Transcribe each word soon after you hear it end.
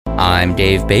I'm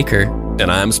Dave Baker. And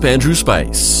I'm Spandrew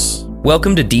Spice.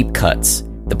 Welcome to Deep Cuts,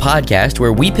 the podcast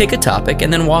where we pick a topic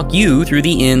and then walk you through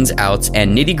the ins, outs,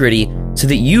 and nitty-gritty so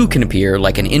that you can appear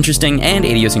like an interesting and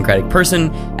idiosyncratic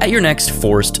person at your next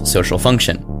forced social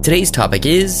function. Today's topic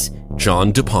is...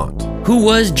 John DuPont. Who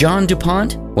was John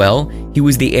DuPont? Well, he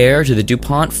was the heir to the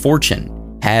DuPont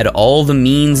fortune, had all the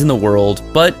means in the world,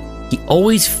 but he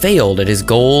always failed at his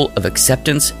goal of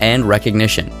acceptance and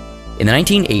recognition. In the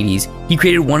 1980s, he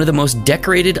created one of the most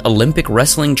decorated Olympic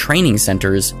wrestling training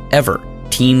centers ever,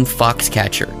 Team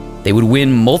Foxcatcher. They would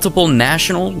win multiple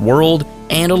national, world,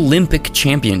 and Olympic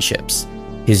championships.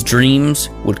 His dreams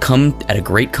would come at a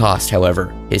great cost,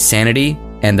 however, his sanity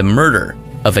and the murder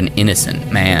of an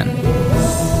innocent man.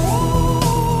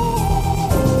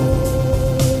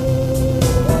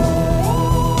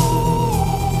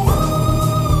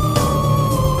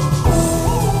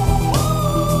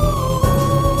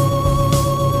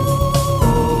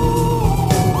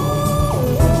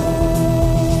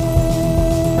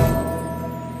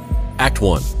 Act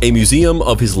 1. A museum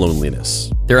of his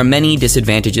loneliness. There are many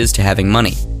disadvantages to having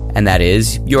money, and that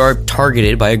is, you are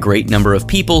targeted by a great number of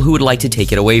people who would like to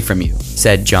take it away from you,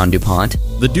 said John DuPont.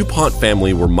 The DuPont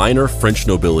family were minor French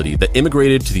nobility that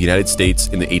immigrated to the United States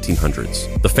in the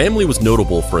 1800s. The family was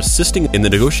notable for assisting in the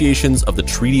negotiations of the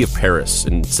Treaty of Paris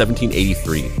in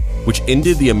 1783, which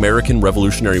ended the American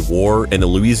Revolutionary War and the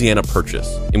Louisiana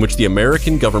Purchase, in which the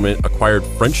American government acquired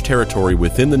French territory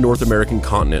within the North American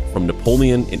continent from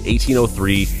Napoleon in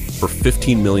 1803 for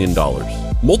 $15 million.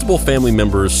 Multiple family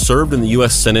members served in the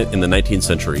U.S. Senate in the 19th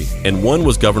century, and one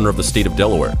was governor of the state of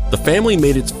Delaware. The family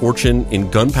made its fortune in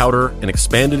gunpowder and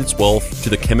expanded its wealth to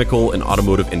the chemical and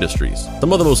automotive industries.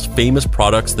 Some of the most famous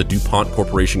products the DuPont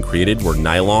Corporation created were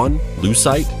nylon,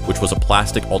 lucite, which was a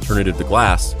plastic alternative to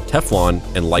glass, Teflon,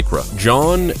 and Lycra.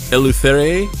 John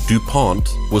Eleuthère DuPont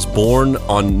was born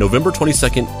on November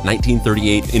 22,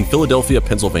 1938 in Philadelphia,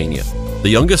 Pennsylvania, the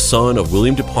youngest son of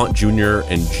William DuPont Jr.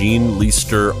 and Jean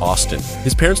Leicester Austin.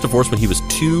 His parents divorced when he was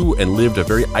 2 and lived a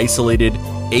very isolated,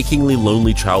 achingly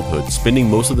lonely childhood,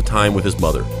 spending most of the time with his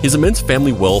mother. His immense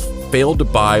family wealth failed to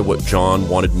buy what John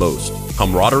wanted most: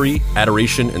 camaraderie,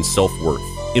 adoration, and self-worth.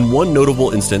 In one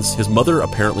notable instance, his mother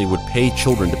apparently would pay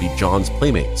children to be John's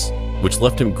playmates, which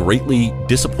left him greatly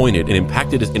disappointed and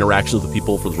impacted his interactions with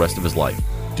people for the rest of his life.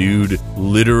 Dude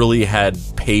literally had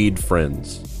paid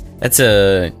friends. That's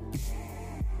a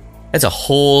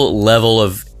whole level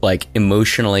of,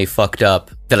 emotionally fucked up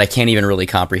that I can't even really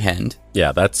comprehend.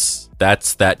 Yeah, that's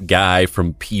that guy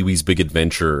from Pee-wee's Big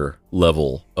Adventure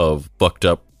level of fucked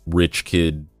up rich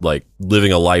kid,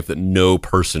 living a life that no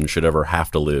person should ever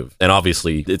have to live. And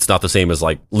obviously, it's not the same as,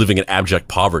 living in abject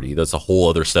poverty. That's a whole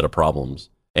other set of problems.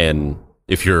 And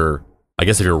if you're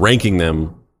ranking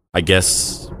them, I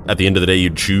guess at the end of the day,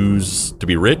 you'd choose to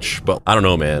be rich. But I don't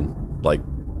know, man.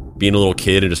 Being a little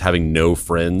kid and just having no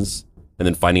friends, and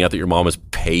then finding out that your mom is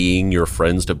paying your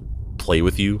friends to play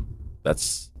with you,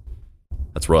 that's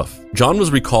rough. John was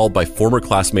recalled by former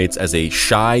classmates as a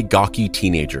shy, gawky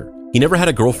teenager. He never had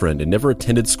a girlfriend and never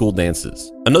attended school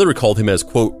dances. Another recalled him as,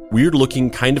 quote, weird-looking,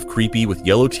 kind of creepy with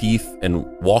yellow teeth and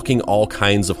walking all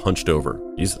kinds of hunched over.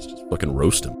 Jesus, just fucking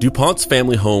roast him. DuPont's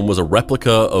family home was a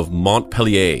replica of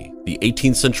Montpellier, the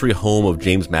 18th century home of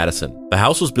James Madison. The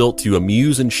house was built to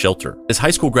amuse and shelter. His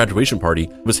high school graduation party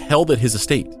was held at his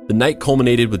estate. The night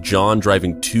culminated with John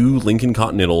driving 2 Lincoln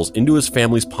Continentals into his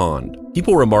family's pond.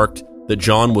 People remarked that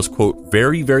John was, quote,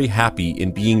 very, very happy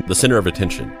in being the center of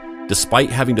attention, despite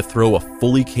having to throw a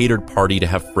fully catered party to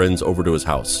have friends over to his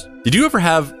house. Did you ever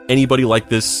have anybody like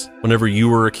this whenever you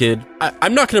were a kid?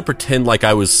 I'm not going to pretend like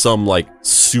I was some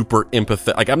super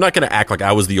empathetic. I'm not going to act like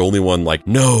I was the only one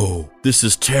no, this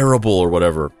is terrible or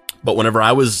whatever. But whenever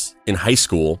I was in high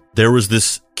school, there was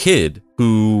this kid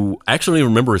who, I actually don't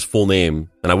even remember his full name,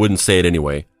 and I wouldn't say it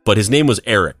anyway, but his name was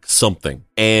Eric something.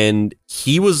 And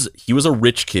he was a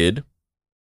rich kid.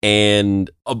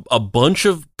 And a bunch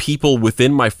of people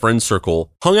within my friend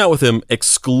circle hung out with him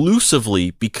exclusively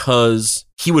because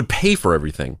he would pay for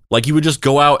everything. He would just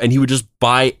go out and he would just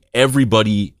buy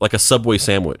everybody a Subway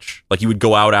sandwich. He would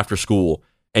go out after school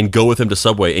and go with him to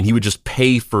Subway, and he would just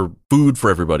pay for food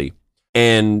for everybody.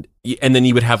 And then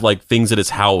he would have things at his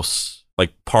house,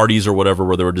 parties or whatever,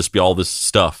 where there would just be all this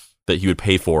stuff that he would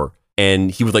pay for.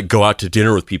 And he would go out to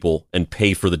dinner with people and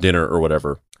pay for the dinner or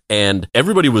whatever. And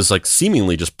everybody was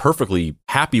seemingly just perfectly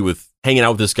happy with hanging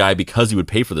out with this guy because he would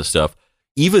pay for this stuff,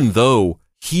 even though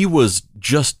he was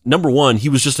just, number one, he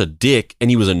was just a dick and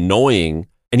he was annoying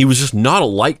and he was just not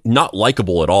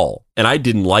likable at all. And I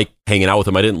didn't like hanging out with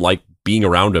him. I didn't like being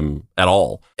around him at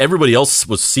all. Everybody else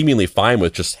was seemingly fine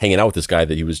with just hanging out with this guy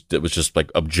that was just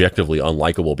like objectively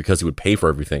unlikable because he would pay for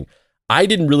everything. I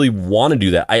didn't really want to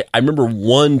do that. I remember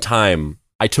one time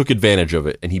I took advantage of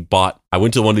it, and I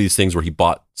went to one of these things where he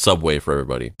bought Subway for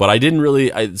everybody. But I didn't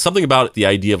really, something about the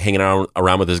idea of hanging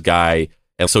around with this guy,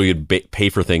 and so he'd pay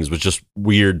for things was just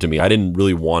weird to me. I didn't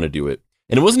really want to do it.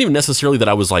 And it wasn't even necessarily that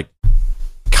I was like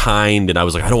kind, and I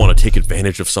was like, I don't want to take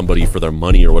advantage of somebody for their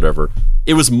money or whatever.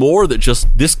 It was more that just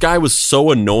this guy was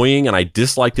so annoying, and I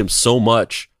disliked him so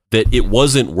much that it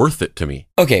wasn't worth it to me.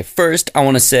 Okay, first, I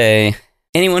want to say,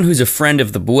 anyone who's a friend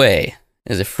of the boy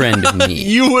is a friend of me.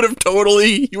 You would have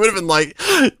been like,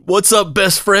 what's up,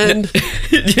 best friend?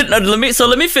 Let me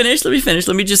finish.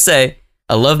 Let me just say,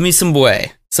 I love me some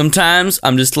boy. Sometimes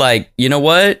I'm just like, you know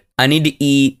what? I need to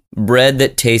eat bread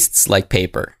that tastes like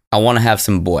paper. I want to have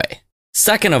some boy.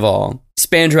 Second of all,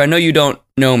 Spandrew, I know you don't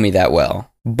know me that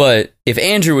well, but if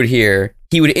Andrew would hear,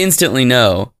 he would instantly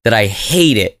know that I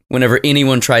hate it whenever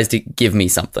anyone tries to give me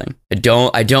something. I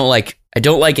don't like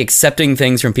accepting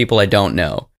things from people I don't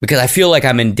know because I feel like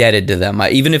I'm indebted to them.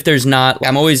 Even if there's not,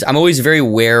 I'm always very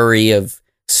wary of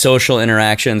social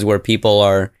interactions where people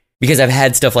are, because I've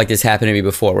had stuff like this happen to me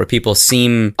before where people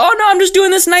seem, oh no, I'm just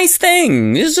doing this nice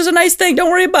thing. It's just a nice thing.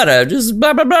 Don't worry about it. Just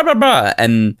blah, blah, blah, blah, blah.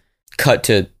 And cut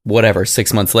to whatever,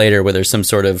 6 months later where there's some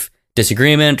sort of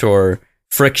disagreement or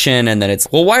friction. And then it's,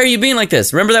 well, why are you being like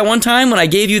this? Remember that one time when I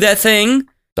gave you that thing?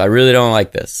 I really don't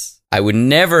like this. I would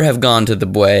never have gone to the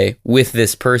buey with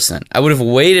this person. I would have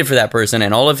waited for that person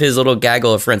and all of his little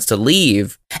gaggle of friends to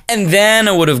leave. And then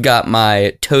I would have got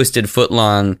my toasted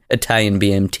footlong Italian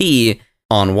BMT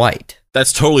on white.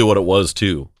 That's totally what it was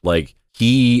too. Like,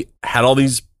 he had all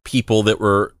these people that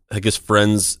were, I guess,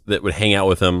 friends that would hang out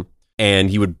with him, and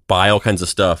he would buy all kinds of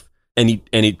stuff. And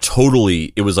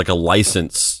it was like a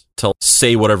license to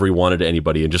say whatever he wanted to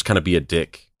anybody and just kind of be a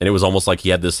dick. And it was almost like he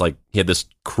had this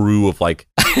crew of like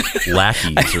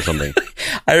lackeys or something.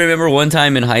 I remember one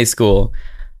time in high school,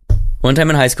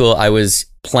 I was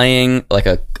playing like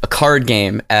a card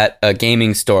game at a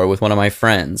gaming store with one of my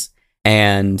friends,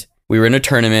 and we were in a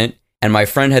tournament, and my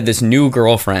friend had this new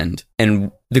girlfriend,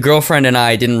 and the girlfriend and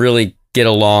I didn't really get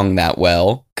along that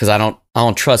well because I don't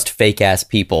trust fake ass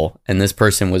people, and this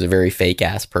person was a very fake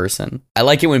ass person. I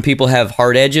like it when people have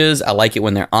hard edges. I like it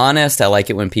when they're honest. I like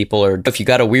it when people are, if you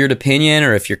got a weird opinion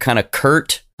or if you're kind of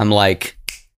curt, I'm like,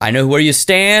 I know where you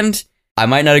stand. I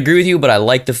might not agree with you, but I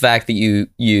like the fact that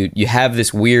you have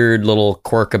this weird little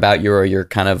quirk about you, or you're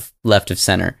kind of left of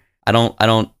center. I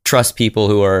don't trust people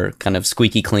who are kind of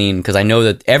squeaky clean, because I know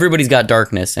that everybody's got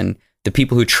darkness, and the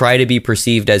people who try to be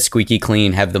perceived as squeaky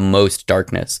clean have the most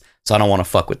darkness. So I don't want to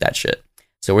fuck with that shit.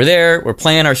 So we're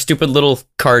playing our stupid little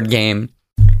card game.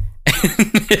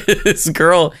 This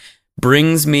girl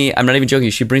brings me, I'm not even joking,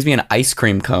 she brings me an ice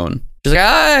cream cone. She's like,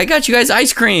 I got you guys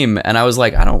ice cream. And I was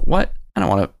like, I'm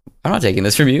not taking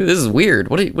this from you. This is weird.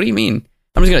 What do you mean?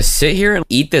 I'm just going to sit here and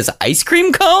eat this ice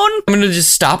cream cone? I'm going to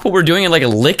just stop what we're doing and like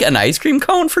lick an ice cream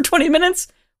cone for 20 minutes?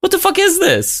 What the fuck is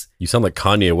this? You sound like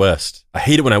Kanye West. I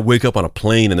hate it when I wake up on a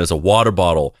plane and there's a water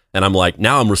bottle and I'm like,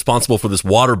 now I'm responsible for this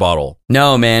water bottle.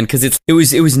 No, man, because it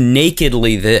was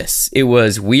nakedly this. It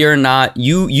was, we are not,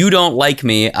 you don't like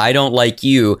me, I don't like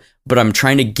you, but I'm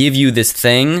trying to give you this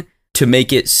thing to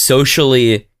make it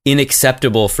socially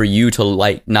unacceptable for you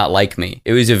to not like me.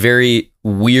 It was a very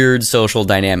weird social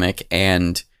dynamic,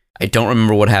 and I don't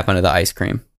remember what happened to the ice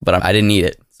cream, but I didn't eat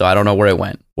it, so I don't know where it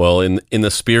went. Well, in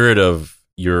the spirit of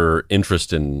your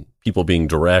interest in people being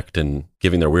direct and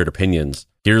giving their weird opinions,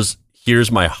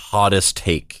 here's my hottest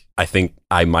take I think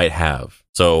I might have.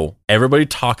 So everybody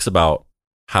talks about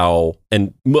how,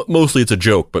 and mostly it's a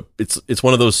joke, but it's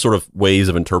one of those sort of ways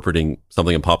of interpreting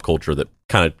something in pop culture that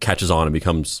kind of catches on and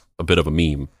becomes a bit of a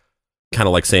meme. Kind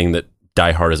of like saying that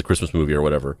Die Hard is a Christmas movie or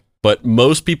whatever. But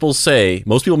most people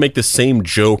make the same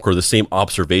joke or the same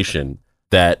observation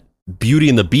that Beauty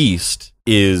and the Beast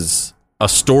is a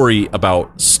story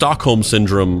about Stockholm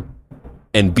Syndrome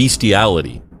and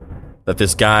bestiality. That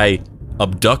this guy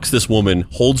abducts this woman,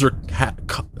 holds her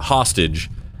hostage,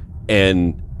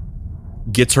 and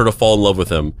gets her to fall in love with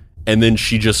him, and then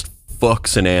she just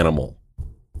fucks an animal.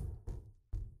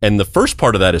 And the first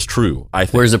part of that is true, I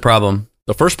think. Where's the problem?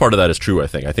 The first part of that is true, I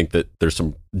think. I think that there's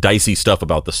some dicey stuff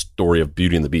about the story of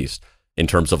Beauty and the Beast in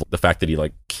terms of the fact that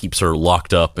he keeps her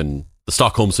locked up and the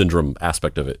Stockholm Syndrome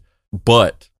aspect of it.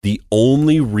 But the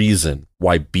only reason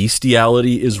why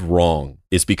bestiality is wrong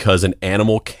is because an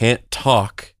animal can't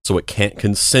talk, so it can't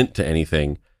consent to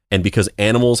anything, and because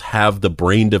animals have the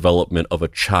brain development of a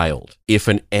child. If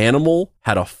an animal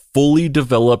had a fully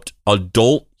developed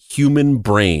adult human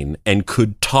brain and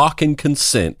could talk and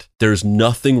consent, there's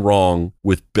nothing wrong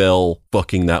with Belle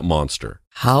fucking that monster.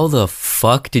 How the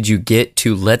fuck did you get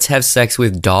to let's have sex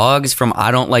with dogs from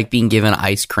I don't like being given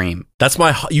ice cream? That's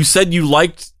you said you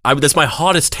liked, that's my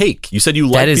hottest take. You said you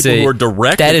like people who are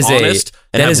direct and honest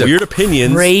and have weird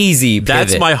opinions. Crazy pivot.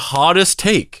 That's my hottest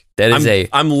take.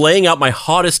 I'm laying out my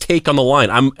hottest take on the line.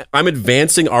 I'm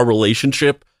advancing our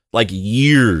relationship like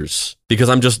years because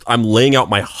I'm laying out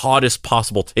my hottest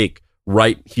possible take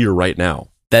right here, right now.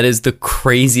 That is the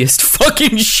craziest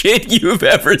fucking shit you've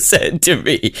ever said to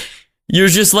me. You're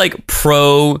just like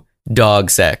pro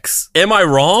dog sex. Am I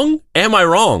wrong?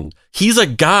 He's a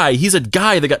guy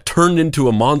that got turned into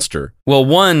a monster. Well,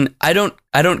 one, I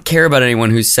don't care about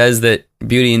anyone who says that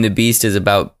Beauty and the Beast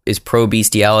is pro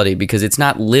bestiality because it's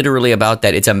not literally about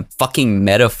that. It's a fucking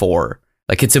metaphor.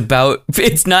 Like she's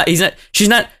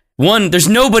not. One, there's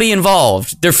nobody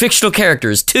involved. They're fictional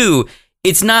characters. Two,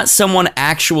 it's not someone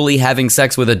actually having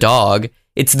sex with a dog.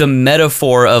 It's the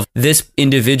metaphor of this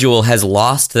individual has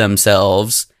lost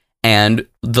themselves and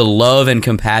the love and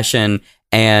compassion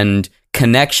and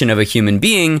connection of a human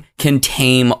being can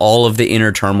tame all of the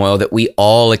inner turmoil that we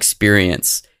all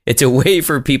experience. It's a way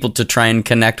for people to try and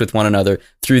connect with one another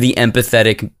through the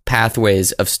empathetic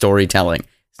pathways of storytelling.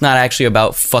 It's not actually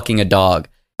about fucking a dog.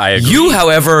 I agree. You,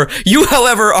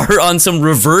 however, are on some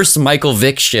reverse Michael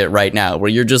Vick shit right now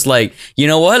where you're just like, you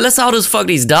know what? Let's all just fuck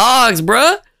these dogs,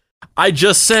 bruh. I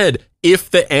just said if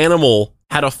the animal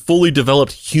had a fully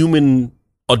developed human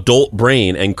adult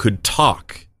brain and could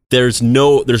talk, there's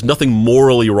nothing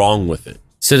morally wrong with it.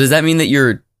 So does that mean that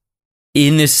you're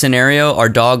in this scenario? Are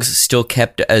dogs still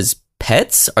kept as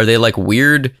pets? Are they like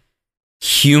weird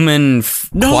human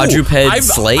quadruped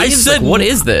slaves? What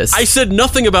is this? I said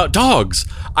nothing about dogs.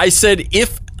 I said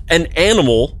if an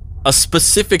animal, a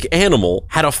specific animal,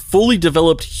 had a fully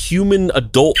developed human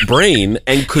adult brain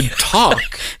and could talk.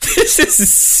 This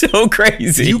is so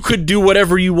crazy. You could do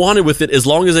whatever you wanted with it as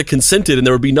long as it consented and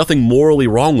there would be nothing morally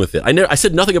wrong with it. I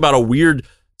said nothing about a weird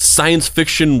science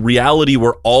fiction reality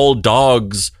where all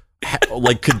dogs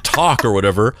could talk or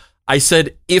whatever. I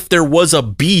said if there was a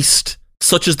beast,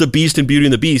 such as the Beast in Beauty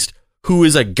and the Beast, who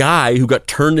is a guy who got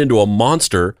turned into a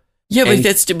monster. Yeah, but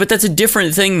that's a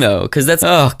different thing though, because that's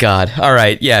oh god. All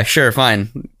right, yeah, sure,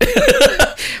 fine.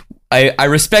 I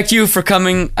respect you for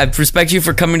coming. I respect you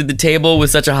for coming to the table with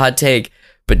such a hot take.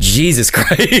 But Jesus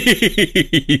Christ,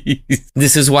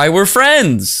 this is why we're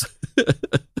friends.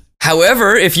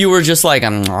 However, if you were just like,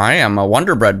 I am a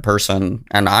Wonder Bread person,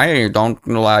 and I don't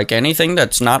like anything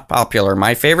that's not popular.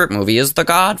 My favorite movie is The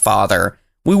Godfather.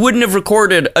 We wouldn't have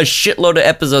recorded a shitload of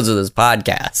episodes of this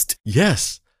podcast.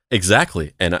 Yes.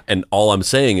 Exactly. And all I'm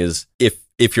saying is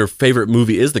if your favorite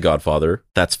movie is The Godfather,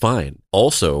 that's fine.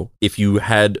 Also, if you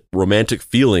had romantic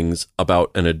feelings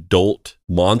about an adult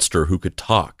monster who could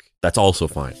talk, that's also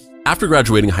fine. After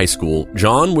graduating high school,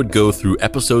 John would go through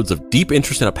episodes of deep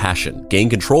interest and a passion, gain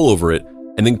control over it,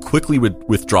 and then quickly would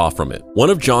withdraw from it. One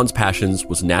of John's passions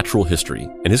was natural history,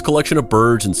 and his collection of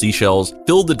birds and seashells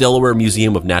filled the Delaware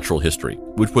Museum of Natural History,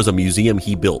 which was a museum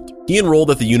he built. He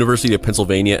enrolled at the University of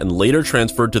Pennsylvania and later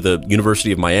transferred to the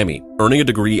University of Miami, earning a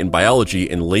degree in biology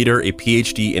and later a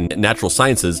PhD in natural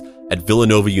sciences at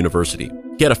Villanova University.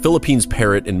 He had a Philippines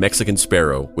parrot and Mexican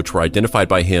sparrow, which were identified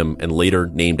by him and later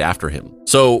named after him.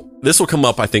 So this will come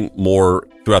up, I think, more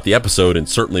throughout the episode, and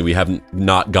certainly we haven't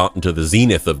not gotten to the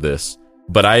zenith of this.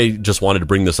 But I just wanted to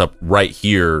bring this up right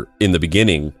here in the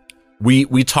beginning.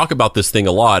 We talk about this thing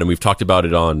a lot, and we've talked about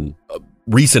it on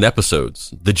recent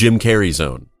episodes. The Jim Carrey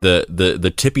zone,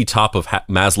 the tippy top of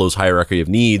Maslow's hierarchy of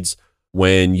needs,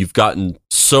 when you've gotten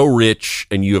so rich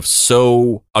and you have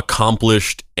so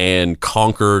accomplished and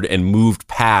conquered and moved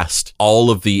past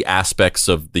all of the aspects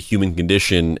of the human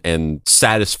condition and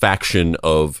satisfaction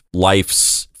of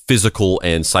life's physical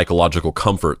and psychological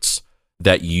comforts,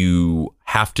 that you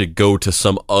have to go to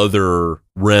some other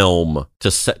realm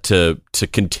to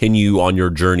continue on your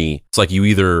journey. It's like you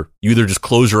either just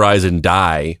close your eyes and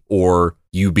die, or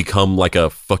you become like a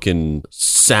fucking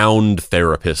sound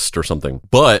therapist or something.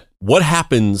 But what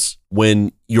happens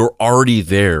when you're already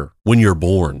there when you're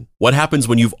born? What happens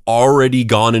when you've already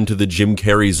gone into the Jim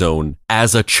Carrey zone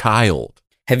as a child?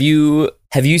 Have you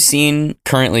seen,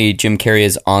 currently Jim Carrey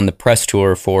is on the press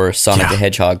tour for Sonic the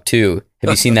Hedgehog 2. Have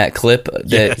you seen that clip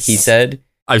that he said?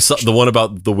 I saw the one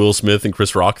about the Will Smith and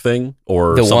Chris Rock thing,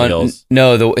 or something else.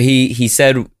 No, he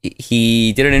said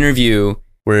he did an interview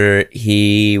where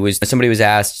somebody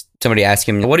asked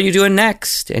him, "What are you doing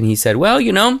next?" And he said, "Well,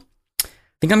 I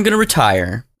think I'm going to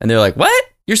retire." And they're like, "What?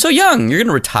 You're so young. You're going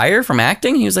to retire from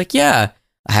acting?" He was like, "Yeah,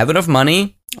 I have enough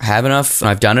money. I have enough.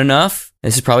 I've done enough.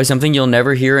 This is probably something you'll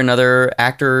never hear another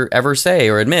actor ever say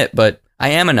or admit, but I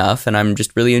am enough, and I'm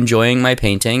just really enjoying my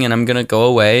painting, and I'm going to go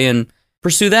away and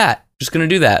pursue that. Just going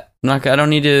to do that. I don't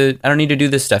need to do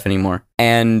this stuff anymore.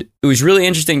 And it was really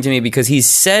interesting to me because he's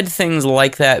said things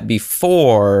like that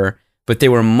before, but they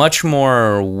were much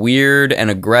more weird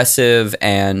and aggressive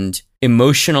and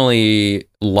emotionally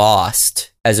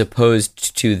lost, as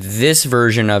opposed to this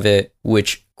version of it,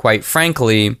 which, quite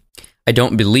frankly, I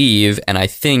don't believe, and I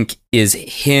think is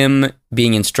him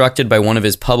being instructed by one of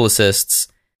his publicists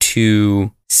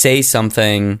to say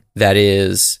something that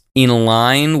is in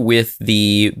line with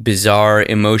the bizarre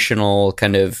emotional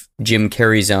kind of Jim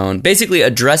Carrey zone, basically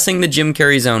addressing the Jim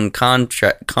Carrey zone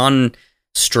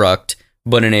construct,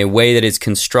 but in a way that is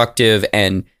constructive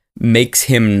and makes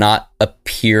him not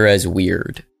appear as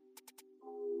weird.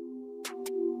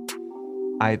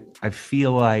 I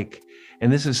feel like,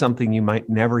 and this is something you might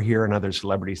never hear another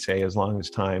celebrity say as long as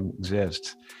time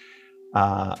exists,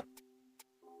 I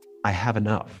have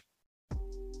enough.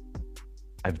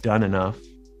 I've done enough.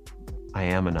 I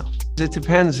am enough. It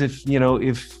depends if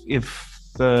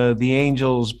the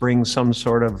angels bring some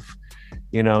sort of,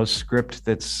 script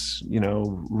that's,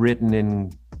 written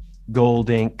in gold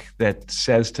ink that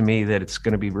says to me that it's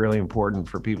going to be really important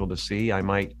for people to see. I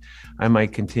might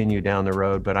continue down the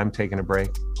road, but I'm taking a break.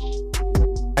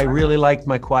 I really like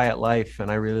my quiet life, and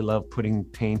I really love putting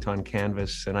paint on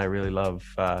canvas, and I really love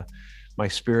my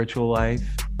spiritual life.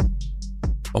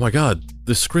 Oh my God,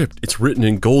 the script, it's written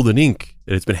in golden ink,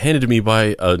 and it's been handed to me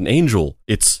by an angel.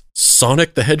 It's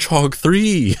Sonic the Hedgehog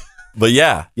 3. But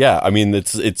yeah, I mean,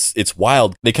 it's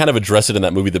wild. They kind of address it in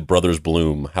that movie, The Brothers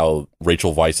Bloom, how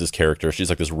Rachel Weisz's character, she's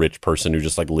like this rich person who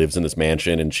just like lives in this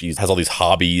mansion, and she has all these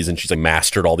hobbies, and she's like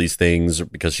mastered all these things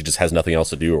because she just has nothing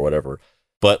else to do or whatever.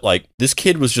 But like this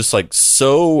kid was just like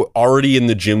so already in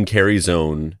the Jim Carrey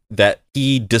zone that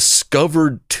he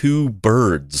discovered two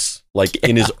birds like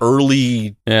in his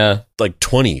early like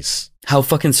 20s. How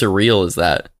fucking surreal is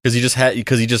that? Because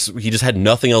he just had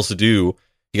nothing else to do.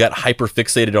 He got hyper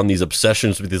fixated on these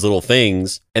obsessions with these little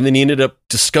things, and then he ended up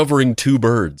discovering two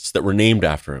birds that were named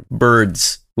after him.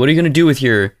 Birds. What are you going to do with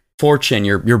your fortune,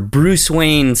 your Bruce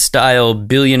Wayne style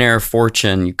billionaire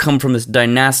fortune? You come from this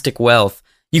dynastic wealth.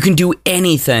 You can do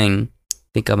anything. I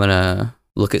think I'm going to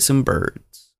look at some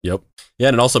birds. Yep. Yeah,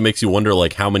 and it also makes you wonder,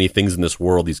 like, how many things in this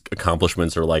world, these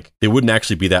accomplishments are like, they wouldn't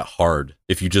actually be that hard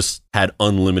if you just had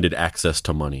unlimited access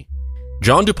to money.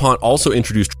 John DuPont also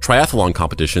introduced triathlon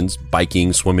competitions,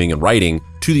 biking, swimming, and riding,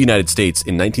 to the United States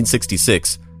in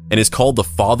 1966, and is called the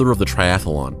father of the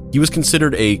triathlon. He was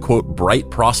considered a, quote, bright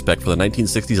prospect for the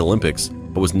 1960s Olympics,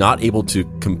 but was not able to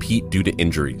compete due to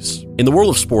injuries. In the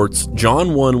world of sports,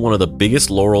 John won one of the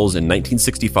biggest laurels in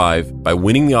 1965 by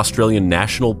winning the Australian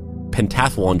National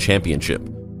Pentathlon Championship.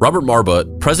 Robert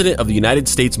Marbut, president of the United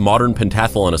States Modern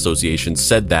Pentathlon Association,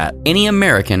 said that any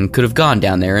American could have gone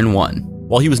down there and won.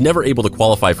 While he was never able to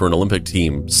qualify for an Olympic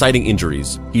team, citing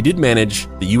injuries, he did manage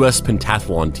the U.S.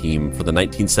 pentathlon team for the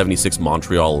 1976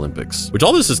 Montreal Olympics. Which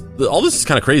all this is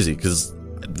kind of crazy because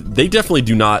they definitely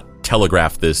do not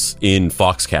telegraph this in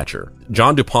Foxcatcher.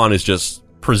 John DuPont is just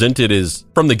presented as,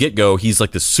 from the get-go, he's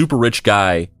like this super rich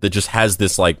guy that just has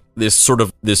this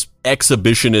this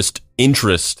exhibitionist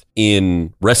interest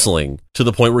in wrestling to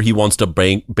the point where he wants to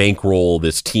bankroll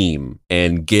this team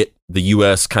and get the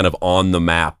U.S. kind of on the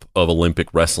map of Olympic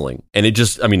wrestling. And it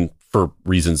just, I mean, for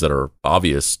reasons that are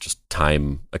obvious, just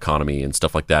time, economy, and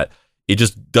stuff like that, it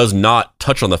just does not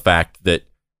touch on the fact that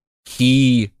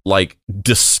he like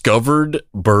discovered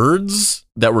birds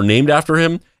that were named after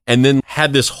him and then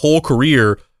had this whole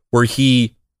career where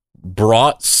he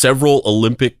brought several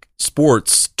Olympic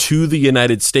sports to the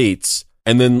United States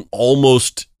and then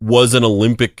almost was an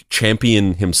Olympic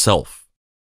champion himself.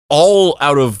 All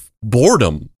out of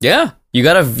boredom. Yeah, you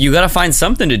gotta find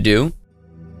something to do.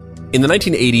 In the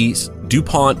 1980s,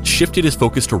 DuPont shifted his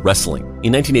focus to wrestling.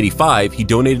 In 1985, he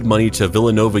donated money to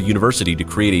Villanova University to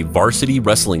create a varsity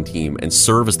wrestling team and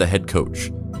serve as the head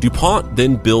coach. DuPont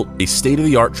then built a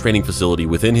state-of-the-art training facility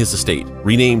within his estate,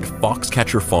 renamed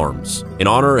Foxcatcher Farms, in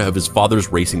honor of his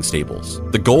father's racing stables.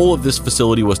 The goal of this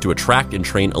facility was to attract and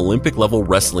train Olympic-level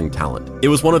wrestling talent. It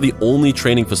was one of the only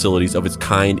training facilities of its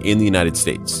kind in the United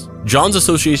States. John's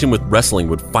association with wrestling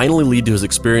would finally lead to his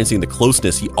experiencing the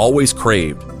closeness he always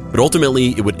craved, but ultimately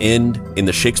it would end in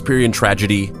the Shakespearean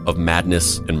tragedy of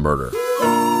madness and murder.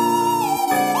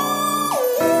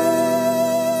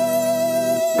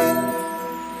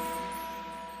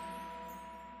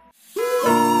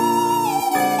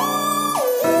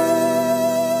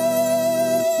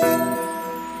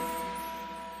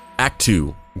 Act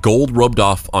 2, Gold Rubbed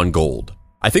Off on Gold.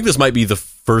 I think this might be the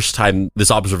first time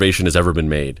this observation has ever been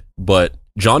made, but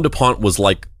John DuPont was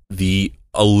like the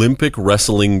Olympic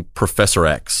wrestling Professor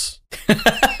X.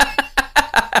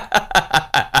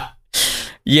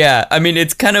 Yeah, I mean,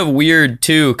 it's kind of weird,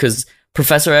 too, because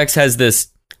Professor X has this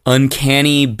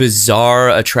uncanny, bizarre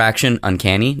attraction.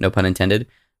 Uncanny, no pun intended.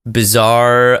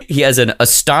 Bizarre. He has an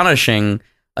astonishing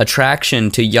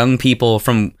attraction to young people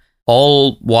from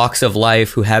all walks of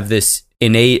life who have this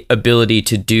innate ability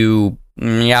to do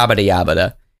yabba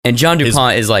yabba. And John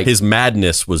DuPont is like... His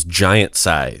madness was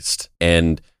giant-sized,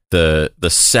 and the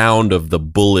sound of the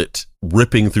bullet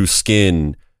ripping through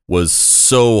skin was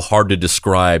so hard to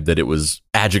describe that it was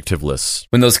adjectiveless.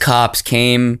 When those cops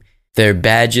came, their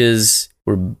badges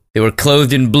were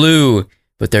clothed in blue,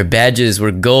 but their badges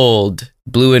were gold.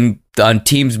 Blue and on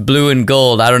teams blue and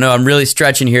gold. I don't know. I'm really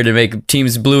stretching here to make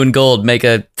teams blue and gold make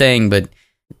a thing, but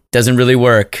it doesn't really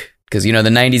work because the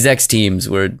 90s X teams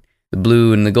were the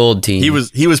blue and the gold team.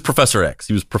 He was Professor X.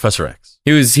 He was Professor X.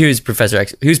 He was Professor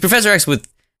X. He was Professor X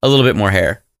with a little bit more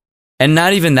hair, and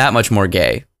not even that much more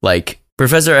gay. Like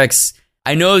Professor X.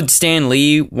 I know Stan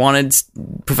Lee wanted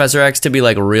Professor X to be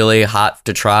like really hot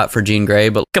to trot for Jean Grey,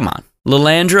 but come on,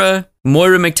 Lilandra,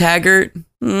 Moira McTaggart.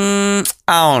 I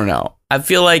don't know. I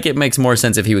feel like it makes more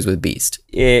sense if he was with Beast.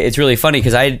 It's really funny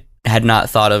because I had not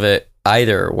thought of it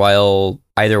either while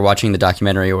either watching the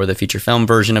documentary or the feature film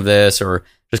version of this, or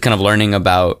just kind of learning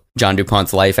about John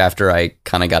DuPont's life after I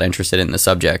kind of got interested in the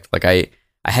subject. Like I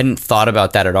hadn't thought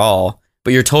about that at all,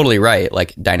 but you're totally right.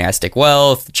 Like dynastic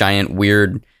wealth, giant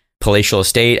weird palatial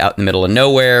estate out in the middle of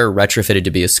nowhere, retrofitted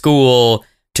to be a school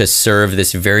to serve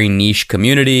this very niche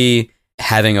community,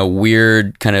 having a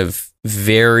weird kind of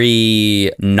very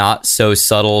not so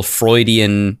subtle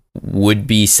Freudian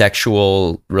would-be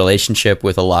sexual relationship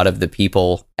with a lot of the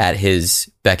people at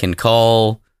his beck and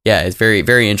call. Yeah, it's very,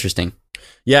 very interesting.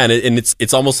 Yeah, and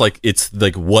it's almost like it's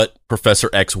like what Professor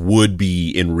X would be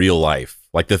in real life.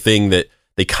 Like the thing that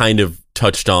they kind of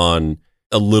touched on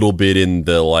a little bit in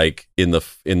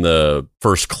the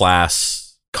First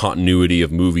Class continuity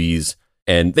of movies.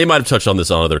 And they might have touched on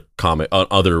this on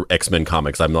other X-Men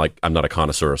comics. I'm not a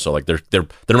connoisseur, so like there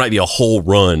might be a whole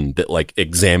run that like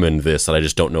examined this that I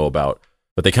just don't know about.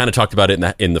 But they kind of talked about it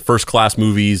in the First Class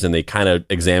movies, and they kind of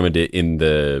examined it in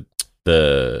the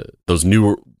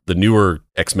newer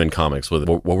X-Men comics.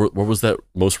 What was that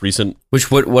most recent?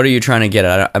 What are you trying to get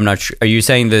at? I'm not sure. Are you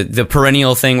saying the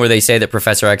perennial thing where they say that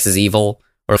Professor X is evil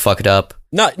or fucked up?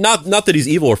 Not that he's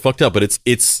evil or fucked up, but it's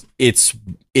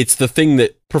the thing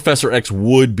that Professor X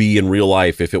would be in real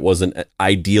life if it wasn't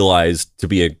idealized to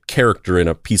be a character in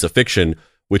a piece of fiction,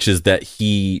 which is that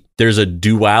there's a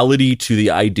duality to the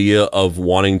idea of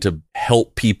wanting to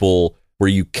help people where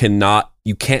you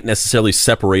can't necessarily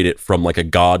separate it from like a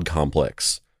God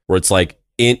complex, where it's like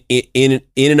in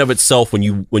and of itself, when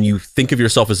you think of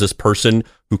yourself as this person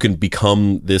who can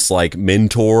become this like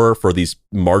mentor for these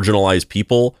marginalized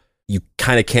people, you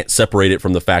kind of can't separate it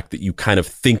from the fact that you kind of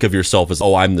think of yourself as,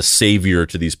 oh, I'm the savior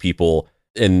to these people.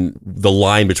 And the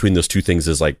line between those two things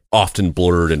is like often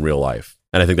blurred in real life.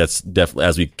 And I think that's definitely,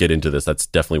 as we get into this, that's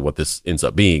definitely what this ends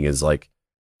up being, is like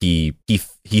he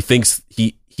thinks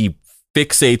he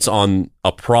fixates on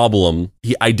a problem.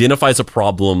 He identifies a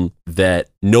problem that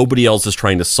nobody else is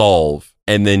trying to solve.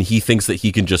 And then he thinks that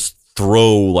he can just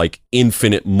throw like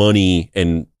infinite money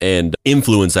and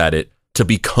influence at it to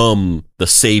become the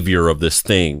savior of this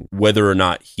thing, whether or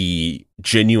not he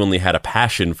genuinely had a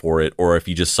passion for it, or if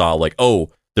he just saw like, oh,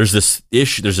 there's this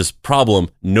issue, there's this problem,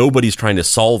 nobody's trying to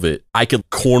solve it. I could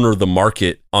corner the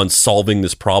market on solving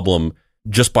this problem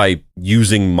just by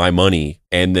using my money,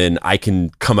 and then I can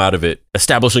come out of it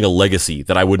establishing a legacy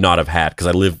that I would not have had, because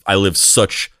I live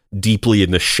such deeply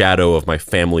in the shadow of my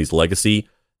family's legacy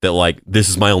that like this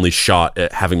is my only shot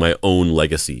at having my own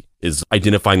legacy, is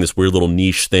identifying this weird little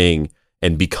niche thing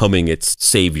and becoming its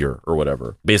savior or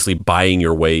whatever. Basically buying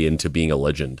your way into being a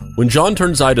legend. When John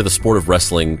turned his eye to the sport of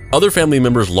wrestling, other family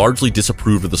members largely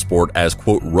disapproved of the sport as,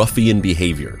 quote, ruffian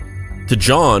behavior. To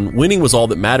John, winning was all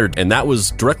that mattered, and that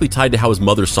was directly tied to how his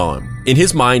mother saw him. In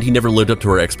his mind, he never lived up to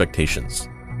her expectations.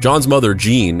 John's mother,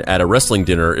 Jean, at a wrestling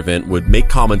dinner event would make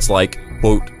comments like,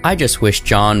 quote, I just wish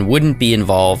John wouldn't be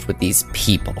involved with these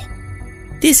people.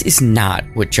 This is not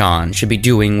what John should be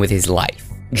doing with his life.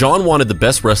 John wanted the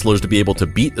best wrestlers to be able to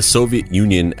beat the Soviet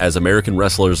Union, as American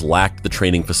wrestlers lacked the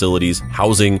training facilities,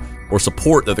 housing, or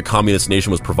support that the communist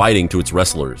nation was providing to its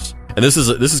wrestlers. And this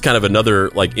is kind of another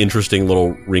like interesting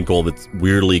little wrinkle that's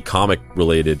weirdly comic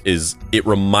related, is it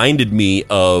reminded me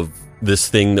of this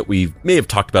thing that we may have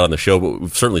talked about on the show, but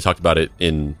we've certainly talked about it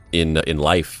in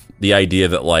life. The idea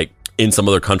that like in some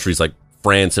other countries, like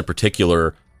France in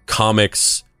particular,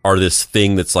 comics are this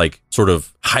thing that's like sort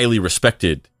of highly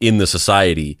respected in the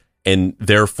society, and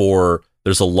therefore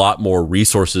there's a lot more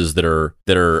resources that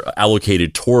are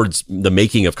allocated towards the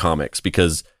making of comics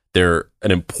because they're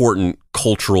an important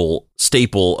cultural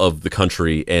staple of the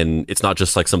country, and it's not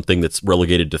just like something that's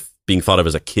relegated to being thought of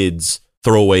as a kid's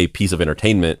throwaway piece of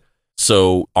entertainment.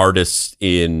 So artists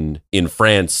in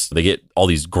France, they get all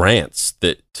these grants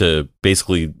that to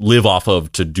basically live off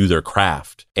of to do their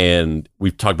craft. And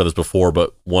we've talked about this before,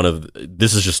 but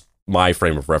this is just my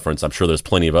frame of reference. I'm sure there's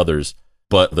plenty of others,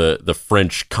 but the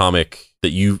French comic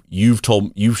that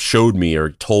you've showed me or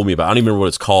told me about, I don't even remember what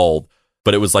it's called,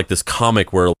 but it was like this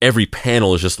comic where every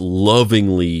panel is just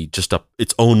lovingly just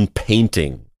its own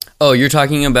painting. Oh, you're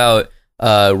talking about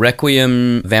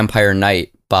Requiem Vampire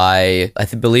Night by,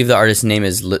 believe the artist's name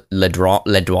is Ledois.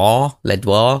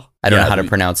 I don't know how to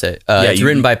pronounce it. It's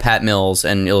written by Pat Mills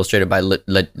and illustrated by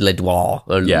Ledois.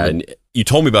 And you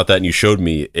told me about that and you showed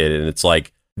me it, and it's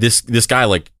like this guy,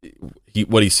 like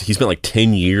he spent like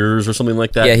 10 years or something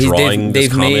like that drawing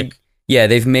this comic.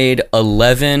 They've made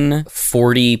 11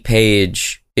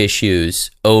 40-page issues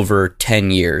over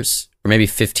 10 years, or maybe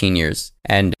 15 years.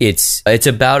 And it's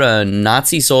about a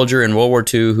Nazi soldier in World War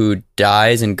II who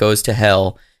dies and goes to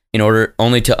hell in order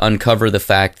only to uncover the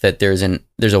fact that there's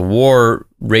a war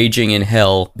raging in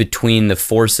hell between the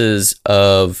forces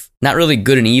of not really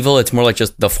good and evil. It's more like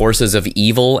just the forces of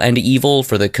evil and evil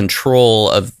for the control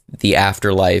of the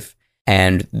afterlife.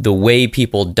 And the way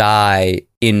people die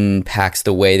impacts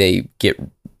the way they get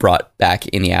brought back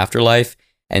in the afterlife.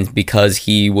 And because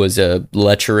he was a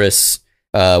lecherous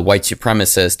white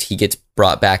supremacist, he gets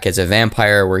brought back as a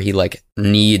vampire where he like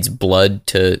needs blood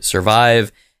to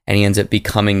survive. And he ends up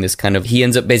becoming this he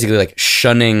ends up basically like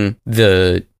shunning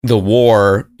the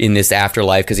war in this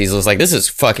afterlife because he's just like, this is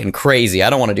fucking crazy. I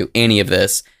don't want to do any of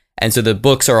this. And so the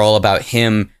books are all about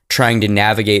him trying to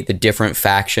navigate the different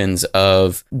factions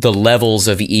of the levels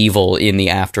of evil in the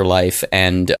afterlife.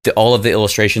 And all of the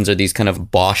illustrations are these kind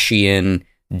of Boschian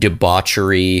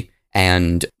debauchery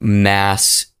and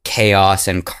mass chaos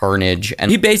and carnage.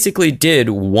 And he basically did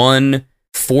one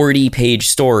 40-page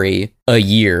story a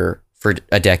year for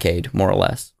a decade, more or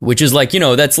less, which is like,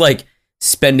 that's like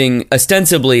spending,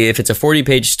 ostensibly, if it's a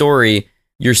 40-page story,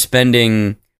 you're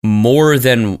spending more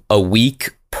than a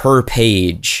week per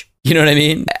page. You know what I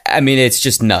mean? I mean, it's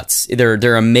just nuts.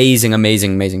 They're amazing,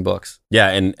 amazing, amazing books. Yeah,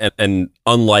 and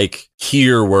unlike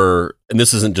here where, and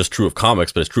this isn't just true of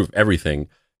comics, but it's true of everything,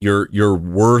 your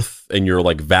worth and your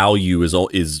like value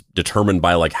is determined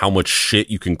by like how much shit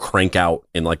you can crank out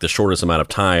in like the shortest amount of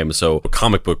time. So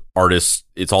comic book artists,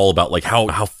 it's all about like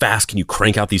how fast can you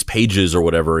crank out these pages or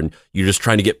whatever, and you're just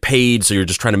trying to get paid, so you're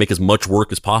just trying to make as much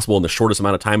work as possible in the shortest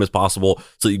amount of time as possible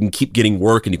so that you can keep getting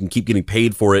work and you can keep getting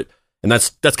paid for it. And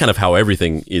that's kind of how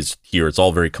everything is here. It's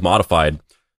all very commodified.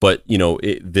 But,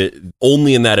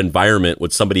 only in that environment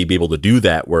would somebody be able to do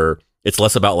that, where it's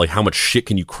less about like how much shit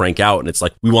can you crank out. And it's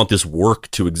like, we want this work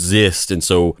to exist. And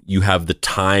so you have the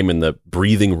time and the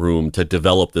breathing room to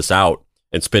develop this out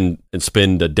and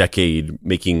spend a decade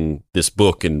making this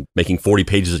book and making 40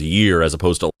 pages a year as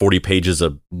opposed to 40 pages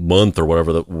a month or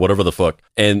whatever the fuck.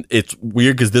 And it's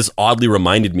weird because this oddly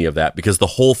reminded me of that, because the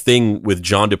whole thing with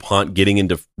John DuPont getting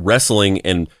into wrestling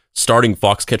and starting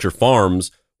Foxcatcher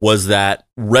Farms was that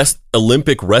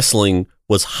Olympic wrestling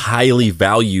was highly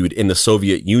valued in the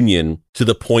Soviet Union, to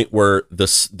the point where the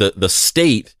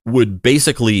state would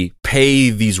basically pay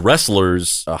these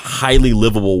wrestlers a highly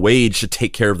livable wage to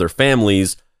take care of their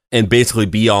families and basically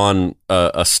be on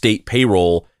a state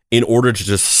payroll in order to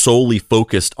just solely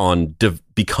focus on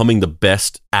becoming the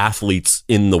best athletes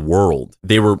in the world.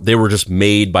 They were just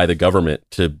made by the government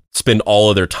to spend all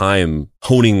of their time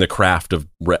honing the craft of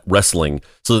wrestling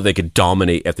so that they could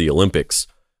dominate at the Olympics.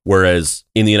 Whereas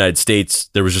in the United States,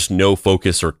 there was just no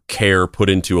focus or care put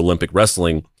into Olympic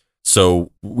wrestling.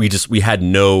 So we had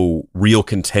no real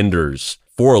contenders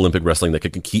for Olympic wrestling that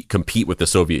could compete with the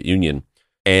Soviet Union.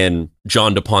 And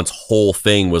John DuPont's whole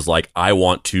thing was like, I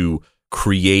want to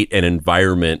create an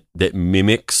environment that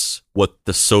mimics what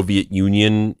the Soviet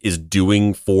Union is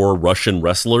doing for Russian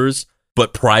wrestlers,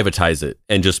 but privatize it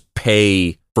and just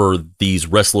pay for these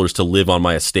wrestlers to live on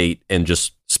my estate and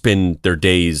just spend their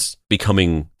days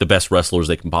becoming the best wrestlers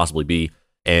they can possibly be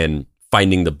and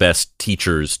finding the best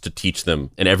teachers to teach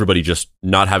them, and everybody just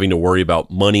not having to worry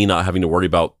about money, not having to worry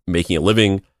about making a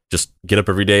living, just get up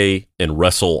every day and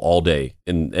wrestle all day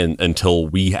and until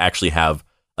we actually have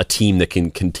a team that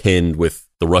can contend with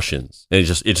the Russians. And it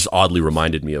just oddly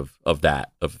reminded me of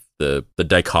the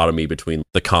dichotomy between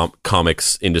the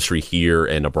comics industry here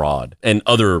and abroad, and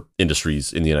other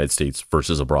industries in the United States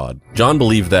versus abroad. John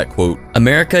believed that, quote,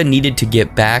 America needed to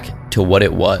get back to what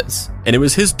it was. And it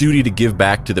was his duty to give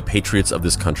back to the patriots of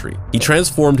this country. He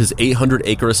transformed his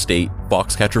 800-acre estate,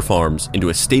 Foxcatcher Farms, into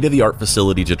a state-of-the-art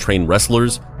facility to train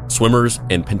wrestlers, swimmers,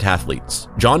 and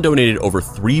pentathletes. John donated over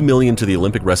 $3 million to the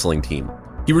Olympic wrestling team.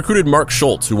 He recruited Mark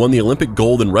Schultz, who won the Olympic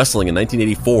gold in wrestling in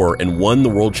 1984 and won the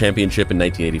World Championship in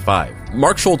 1985.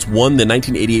 Mark Schultz won the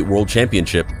 1988 World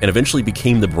Championship and eventually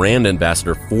became the brand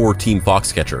ambassador for Team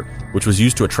Foxcatcher, which was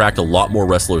used to attract a lot more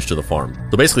wrestlers to the farm.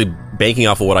 So basically, banking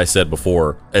off of what I said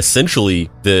before, essentially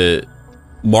the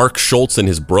Mark Schultz and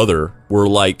his brother were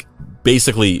like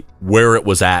basically where it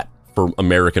was at for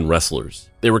American wrestlers.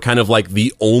 They were kind of like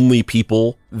the only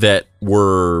people that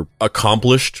were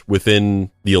accomplished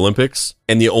within the Olympics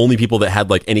and the only people that had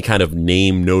like any kind of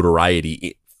name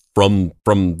notoriety from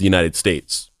the United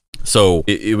States. So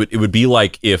it would be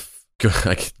like if,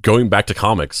 going back to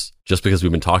comics, just because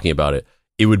we've been talking about it,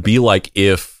 it would be like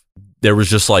if there was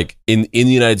just like in the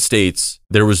United States,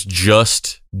 there was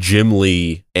just Jim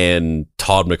Lee and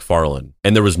Todd McFarlane,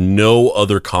 and there was no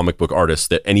other comic book artists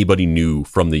that anybody knew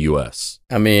from the US.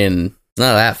 I mean,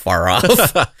 not that far off.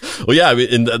 Well, yeah, I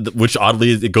mean, which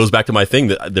oddly, it goes back to my thing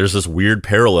that there's this weird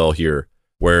parallel here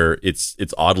where it's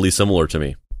oddly similar to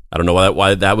me. I don't know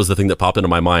why that was the thing that popped into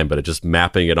my mind, but it just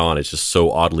mapping it on, it's just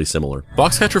so oddly similar.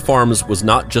 Foxcatcher Farms was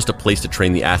not just a place to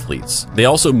train the athletes. They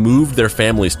also moved their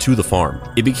families to the farm.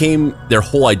 It became their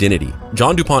whole identity.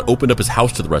 John DuPont opened up his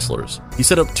house to the wrestlers. He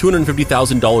set up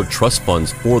 $250,000 trust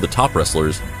funds for the top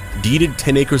wrestlers, deeded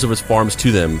 10 acres of his farms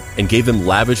to them, and gave them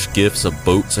lavish gifts of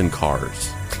boats and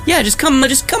cars. Yeah, just come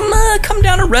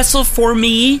down and wrestle for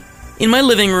me in my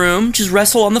living room. Just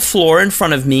wrestle on the floor in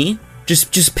front of me.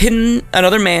 Just pin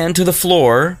another man to the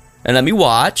floor and let me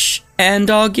watch, and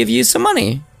I'll give you some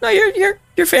money. No,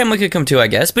 your family could come too, I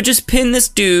guess, but just pin this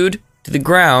dude to the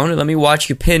ground and let me watch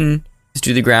you pin this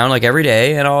dude to the ground like every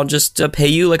day, and I'll just pay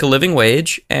you like a living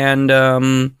wage, and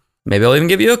maybe I'll even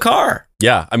give you a car.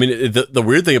 Yeah, I mean, the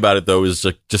weird thing about it though is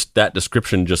just that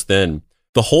description just then.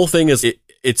 The whole thing is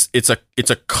it's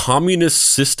a communist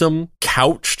system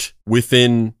couched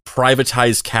within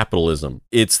privatized capitalism.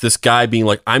 It's this guy being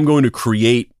like, I'm going to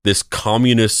create this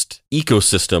communist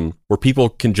ecosystem where people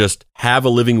can just have a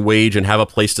living wage and have a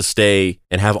place to stay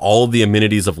and have all of the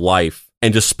amenities of life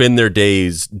and just spend their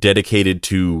days dedicated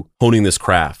to honing this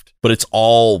craft. But it's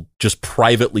all just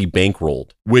privately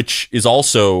bankrolled, which is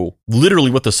also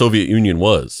literally what the Soviet Union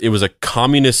was. It was a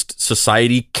communist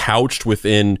society couched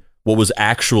within what was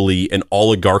actually an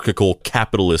oligarchical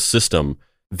capitalist system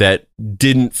that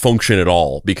didn't function at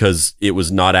all because it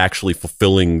was not actually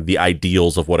fulfilling the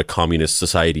ideals of what a communist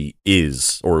society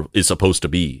is or is supposed to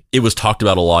be. It was talked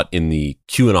about a lot in the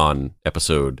QAnon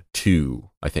episode 2,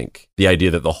 I think. The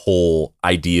idea that the whole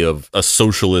idea of a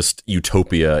socialist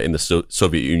utopia in the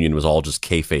Soviet Union was all just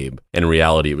kayfabe. And in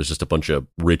reality, it was just a bunch of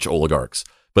rich oligarchs.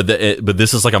 But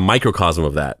this is like a microcosm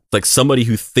of that. Like somebody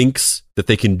who thinks that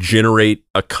they can generate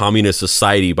a communist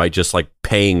society by just like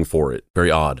paying for it.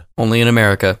 Very odd. Only in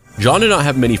America. John did not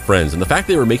have many friends, and the fact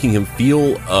they were making him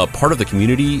feel a part of the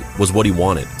community was what he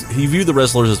wanted. He viewed the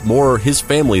wrestlers as more his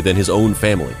family than his own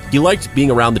family. He liked being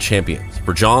around the champions.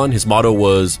 For John, his motto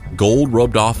was gold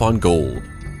rubbed off on gold.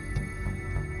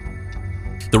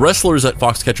 The wrestlers at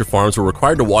Foxcatcher Farms were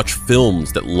required to watch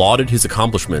films that lauded his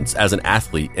accomplishments as an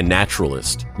athlete and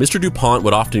naturalist. Mr. DuPont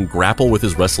would often grapple with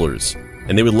his wrestlers,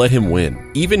 and they would let him win.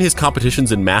 Even his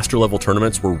competitions in master-level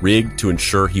tournaments were rigged to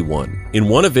ensure he won. In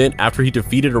one event, after he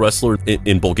defeated a wrestler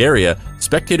in Bulgaria,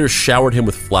 spectators showered him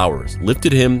with flowers,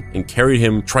 lifted him, and carried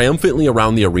him triumphantly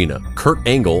around the arena. Kurt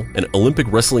Angle, an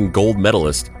Olympic wrestling gold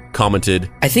medalist, commented,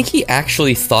 I think he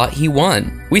actually thought he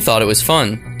won. We thought it was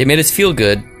fun. It made us feel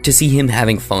good to see him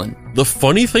having fun. The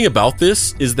funny thing about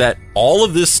this is that all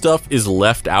of this stuff is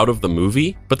left out of the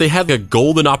movie, but they had a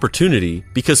golden opportunity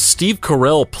because Steve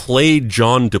Carell played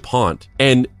John DuPont,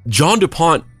 and John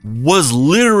DuPont was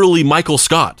literally Michael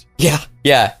Scott. Yeah.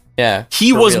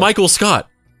 He was real. Michael Scott.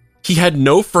 He had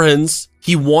no friends.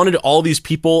 He wanted all these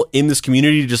people in this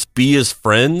community to just be his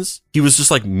friends. He was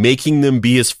just like making them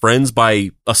be his friends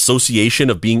by association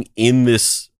of being in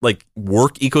this like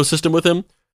work ecosystem with him.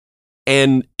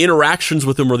 And interactions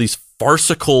with him were these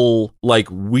farcical, like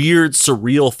weird,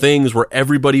 surreal things where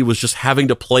everybody was just having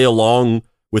to play along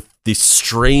with these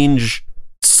strange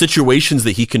situations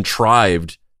that he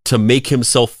contrived to make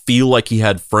himself feel like he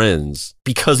had friends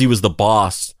because he was the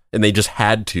boss and they just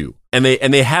had to. And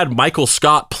they had Michael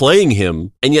Scott playing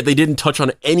him, and yet they didn't touch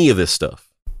on any of this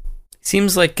stuff.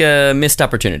 Seems like a missed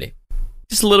opportunity.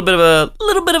 Just a little bit of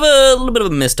a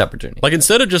missed opportunity. Like,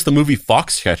 instead of just the movie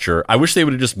Foxcatcher, I wish they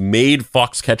would have just made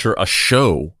Foxcatcher a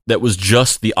show that was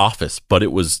just The Office, but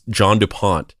it was John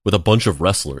DuPont with a bunch of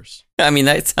wrestlers. I mean,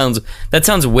 that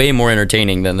sounds way more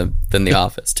entertaining than The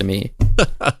Office to me.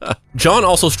 John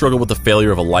also struggled with the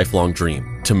failure of a lifelong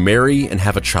dream, to marry and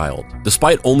have a child.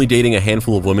 Despite only dating a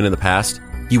handful of women in the past,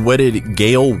 he wedded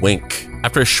Gail Wink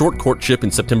after a short courtship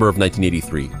in September of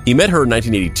 1983. He met her in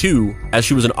 1982 as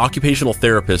she was an occupational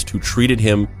therapist who treated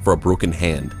him for a broken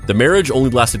hand. The marriage only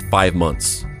lasted 5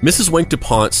 months. Mrs. Wink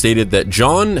DuPont stated that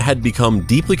John had become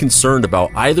deeply concerned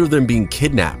about either of them being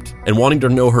kidnapped and wanting to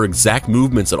know her exact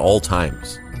movements at all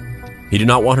times. He did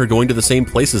not want her going to the same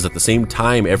places at the same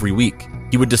time every week.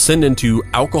 He would descend into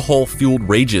alcohol-fueled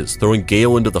rages, throwing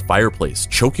Gail into the fireplace,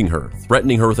 choking her,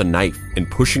 threatening her with a knife,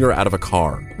 and pushing her out of a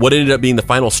car. What ended up being the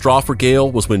final straw for Gail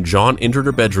was when John entered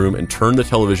her bedroom and turned the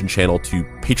television channel to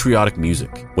patriotic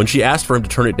music. When she asked for him to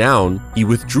turn it down, he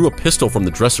withdrew a pistol from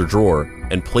the dresser drawer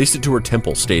and placed it to her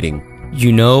temple, stating,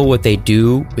 "You know what they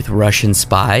do with Russian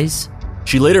spies?"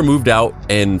 She later moved out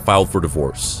and filed for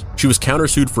divorce. She was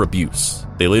countersued for abuse.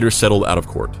 They later settled out of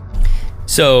court.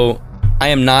 So, I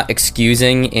am not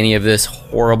excusing any of this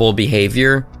horrible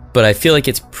behavior, but I feel like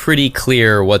it's pretty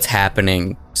clear what's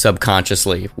happening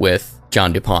subconsciously with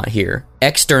John DuPont here.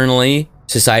 Externally,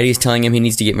 society is telling him he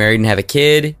needs to get married and have a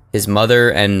kid. His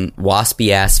mother and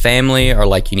waspy-ass family are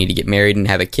like, you need to get married and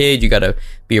have a kid. You gotta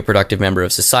be a productive member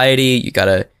of society. You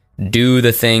gotta do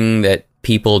the thing that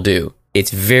people do. It's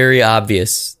very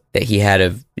obvious that he had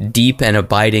a deep and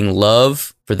abiding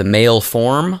love for the male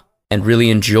form and really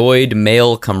enjoyed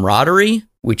male camaraderie,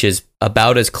 which is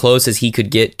about as close as he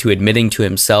could get to admitting to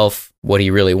himself what he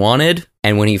really wanted.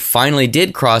 And when he finally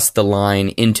did cross the line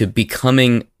into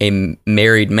becoming a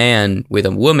married man with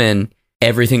a woman,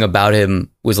 everything about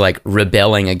him was like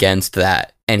rebelling against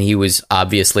that. And he was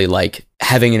obviously like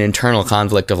having an internal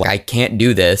conflict of like, I can't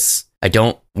do this. I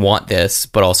don't want this,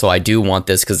 but also I do want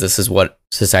this because this is what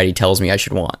society tells me I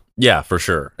should want. Yeah, for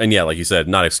sure. And yeah, like you said,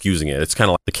 not excusing it. It's kind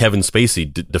of like the Kevin Spacey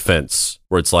defense,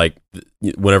 where it's like,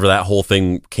 whenever that whole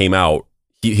thing came out,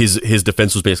 his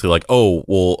defense was basically like, oh,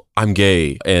 well, I'm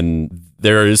gay. And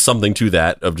there is something to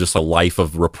that of just a life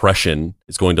of repression.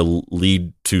 It's going to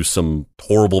lead to some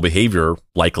horrible behavior,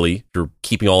 likely. You're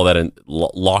keeping all of that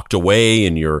locked away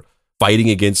and you're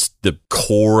fighting against the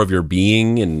core of your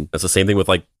being. And that's the same thing with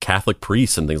like Catholic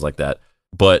priests and things like that.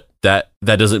 But that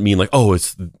doesn't mean like, oh,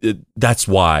 that's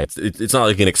why. It's not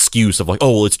like an excuse of like,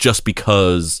 oh, well, it's just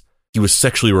because he was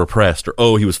sexually repressed, or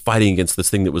oh, he was fighting against this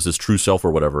thing that was his true self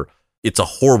or whatever. It's a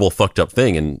horrible, fucked up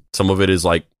thing. And some of it is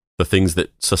like the things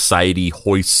that society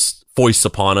foists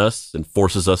upon us and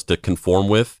forces us to conform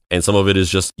with. And some of it is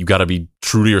just, you got to be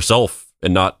true to yourself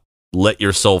and not let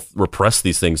yourself repress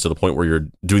these things to the point where you're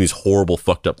doing these horrible,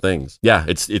 fucked up things. Yeah,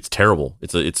 it's terrible.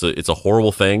 It's a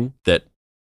horrible thing that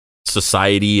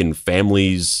society and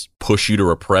families push you to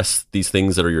repress these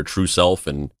things that are your true self.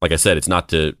 And like I said, it's not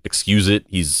to excuse it.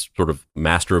 He's sort of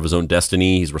master of his own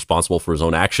destiny. He's responsible for his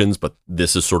own actions, but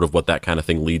this is sort of what that kind of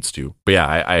thing leads to. But yeah,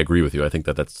 I agree with you. I think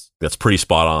that's pretty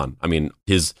spot on. I mean,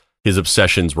 his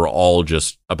obsessions were all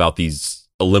just about these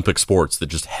Olympic sports that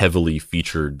just heavily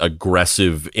featured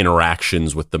aggressive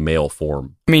interactions with the male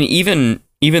form. I mean,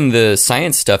 even the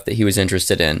science stuff that he was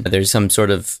interested in, there's some sort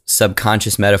of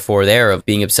subconscious metaphor there of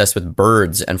being obsessed with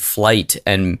birds and flight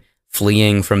and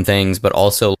fleeing from things, but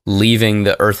also leaving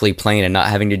the earthly plane and not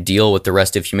having to deal with the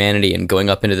rest of humanity and going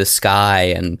up into the sky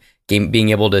and being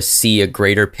able to see a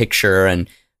greater picture and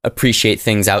appreciate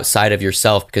things outside of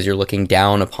yourself because you're looking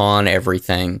down upon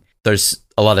everything. There's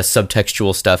a lot of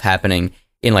subtextual stuff happening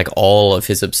in like all of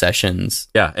his obsessions.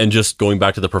 Yeah, and just going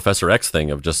back to the Professor X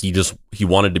thing of just he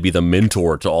wanted to be the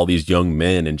mentor to all these young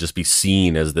men and just be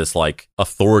seen as this like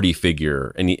authority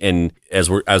figure. And as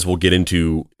we'll get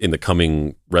into in the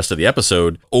coming rest of the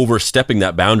episode, overstepping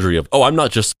that boundary of, oh, I'm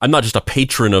not just a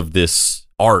patron of this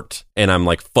art and I'm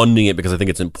like funding it because I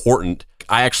think it's important.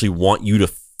 I actually want you to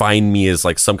find me as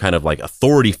like some kind of like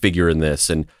authority figure in this.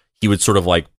 And he would sort of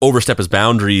like overstep his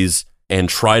boundaries and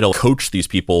try to coach these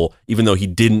people, even though he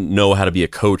didn't know how to be a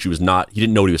coach. He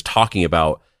didn't know what he was talking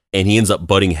about. And he ends up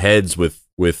butting heads with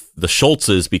the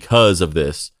Schultzes because of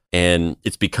this. And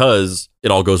it's because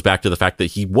it all goes back to the fact that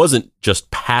he wasn't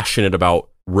just passionate about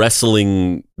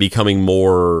wrestling becoming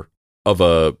more of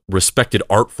a respected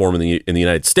art form in the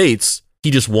United States. He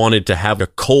just wanted to have a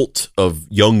cult of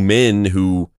young men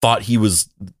who thought he was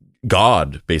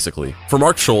God, basically. For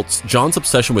Mark Schultz, John's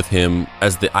obsession with him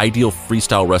as the ideal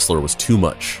freestyle wrestler was too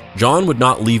much. John would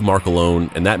not leave Mark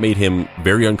alone, and that made him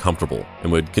very uncomfortable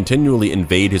and would continually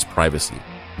invade his privacy.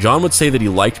 John would say that he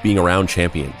liked being around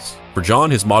champions. For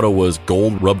John, his motto was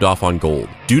gold rubbed off on gold.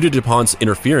 Due to DuPont's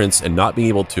interference and not being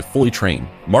able to fully train,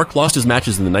 Mark lost his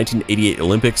matches in the 1988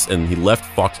 Olympics and he left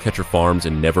Foxcatcher Farms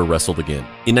and never wrestled again.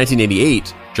 In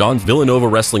 1988, John's Villanova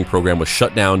wrestling program was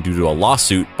shut down due to a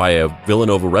lawsuit by a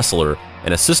Villanova wrestler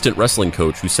and assistant wrestling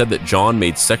coach who said that John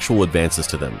made sexual advances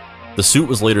to them. The suit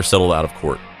was later settled out of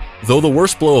court. Though the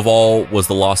worst blow of all was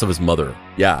the loss of his mother.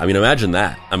 Yeah, I mean, imagine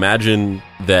that. Imagine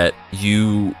that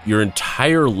your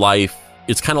entire life,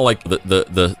 it's kind of like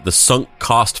the sunk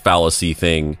cost fallacy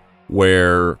thing,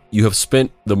 where you have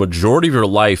spent the majority of your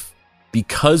life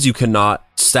because you cannot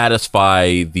satisfy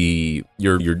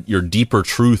your deeper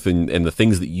truth and the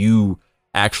things that you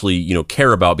actually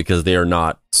care about because they are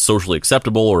not socially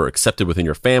acceptable or accepted within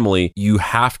your family. You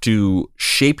have to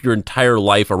shape your entire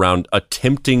life around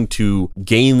attempting to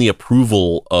gain the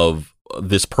approval of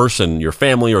this person, your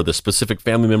family, or the specific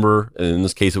family member. And in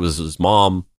this case, it was his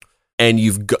mom. And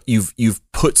you've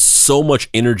put so much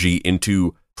energy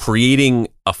into creating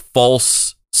a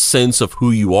false sense of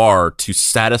who you are to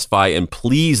satisfy and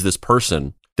please this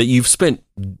person that you've spent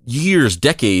years,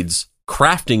 decades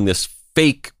crafting this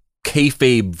fake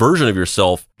kayfabe version of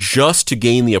yourself just to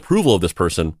gain the approval of this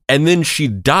person. And then she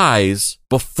dies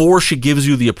before she gives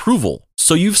you the approval.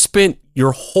 So you've spent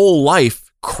your whole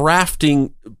life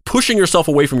pushing yourself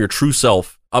away from your true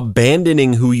self,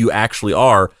 abandoning who you actually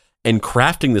are, and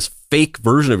crafting this fake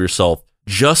version of yourself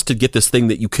just to get this thing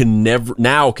that you can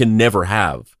never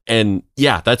have. And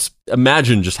yeah,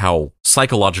 imagine just how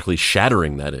psychologically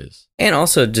shattering that is. And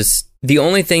also just the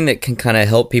only thing that can kind of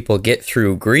help people get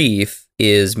through grief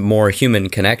is more human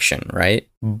connection, right?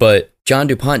 But John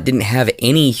DuPont didn't have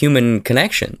any human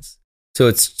connections. So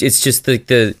it's just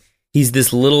he's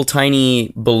this little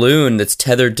tiny balloon that's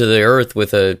tethered to the earth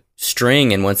with a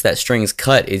string, and once that string's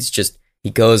cut, he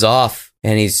goes off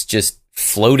and he's just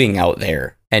floating out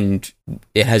there, and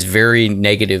it has very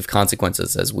negative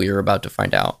consequences, as we are about to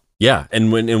find out. Yeah,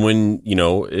 and when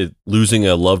losing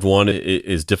a loved one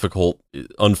is difficult,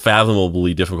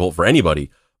 unfathomably difficult for anybody.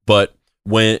 But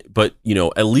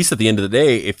at least at the end of the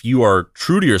day, if you are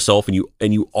true to yourself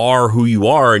and you are who you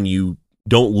are, and you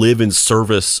don't live in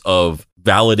service of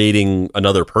validating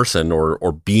another person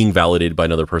or being validated by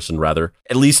another person, rather,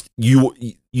 at least you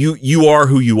are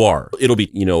who you are. It'll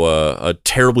be a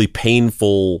terribly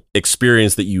painful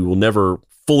experience that you will never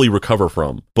fully recover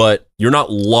from, but you're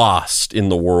not lost in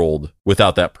the world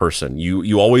without that person.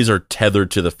 You always are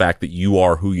tethered to the fact that you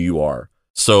are who you are.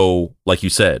 So, like you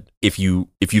said, if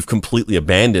you've completely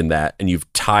abandoned that and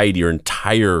you've tied your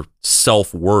entire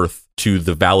self-worth to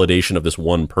the validation of this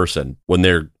one person, when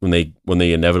they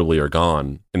inevitably are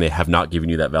gone and they have not given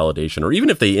you that validation, or even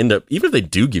if they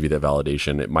do give you that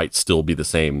validation, it might still be the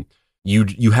same.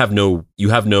 You have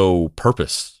no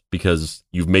purpose, because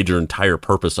you've made your entire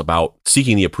purpose about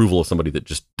seeking the approval of somebody that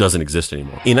just doesn't exist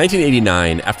anymore. In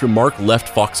 1989, after Mark left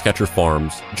Foxcatcher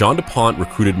Farms, John DuPont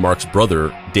recruited Mark's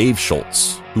brother, Dave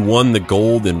Schultz, who won the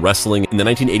gold in wrestling in the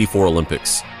 1984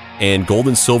 Olympics and gold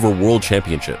and silver world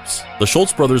championships. The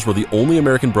Schultz brothers were the only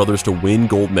American brothers to win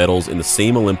gold medals in the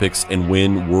same Olympics and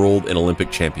win world and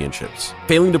Olympic championships.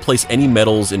 Failing to place any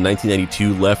medals in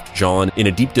 1992 left John in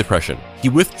a deep depression. He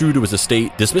withdrew to his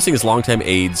estate, dismissing his longtime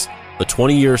aides, the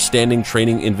 20-year standing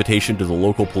training invitation to the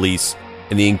local police,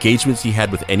 and the engagements he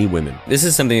had with any women. This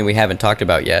is something that we haven't talked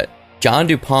about yet. John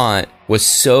DuPont was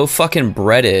so fucking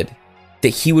breaded that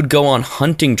he would go on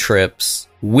hunting trips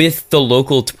with the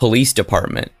local police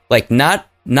department. Like, not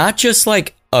just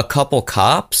like a couple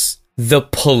cops, the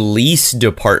police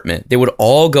department. They would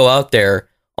all go out there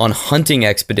on hunting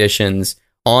expeditions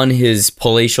on his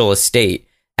palatial estate.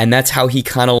 And that's how he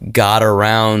kind of got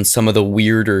around some of the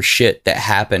weirder shit that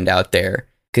happened out there.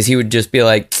 Because he would just be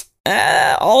like,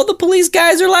 all the police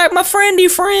guys are like my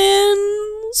friendy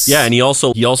friends. Yeah, and he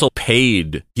also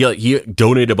paid. He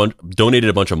donated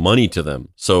a bunch of money to them.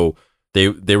 So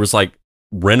there was like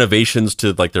renovations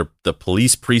to like the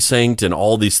police precinct and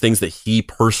all these things that he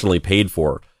personally paid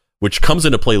for, which comes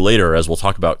into play later, as we'll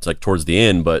talk about like towards the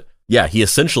end. But yeah, he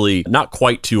essentially, not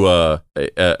quite to a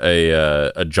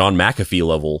John McAfee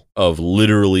level of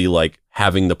literally like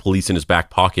having the police in his back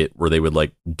pocket where they would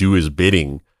like do his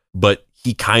bidding, but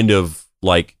he kind of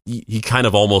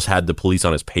almost had the police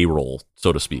on his payroll,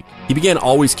 so to speak. He began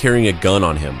always carrying a gun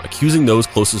on him, accusing those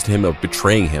closest to him of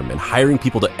betraying him, and hiring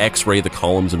people to x-ray the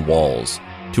columns and walls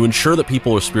to ensure that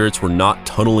people or spirits were not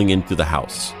tunneling into the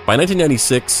house. By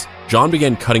 1996, John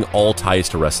began cutting all ties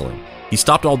to wrestling. He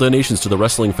stopped all donations to the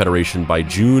Wrestling Federation by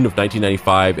June of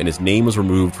 1995, and his name was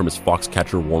removed from his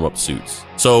Foxcatcher warm-up suits.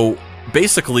 So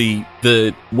basically,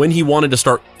 when he wanted to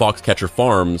start Foxcatcher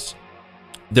Farms,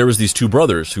 there was these two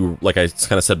brothers who, like I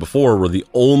kind of said before, were the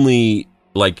only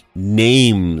like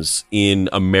names in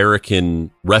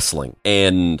American wrestling,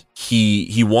 and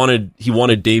he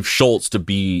wanted Dave Schultz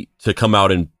to come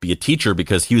out and be a teacher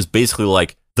because he was basically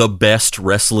like the best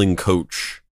wrestling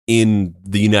coach in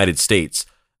the United States,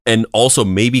 and also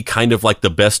maybe kind of like the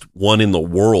best one in the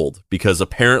world, because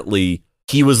apparently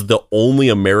he was the only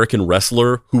American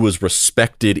wrestler who was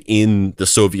respected in the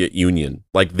Soviet Union.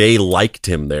 Like, they liked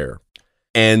him there.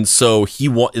 And so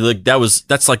that was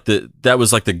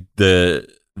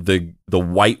the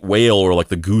white whale, or like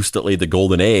the goose that laid the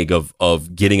golden egg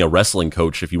of getting a wrestling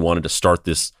coach if you wanted to start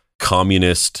this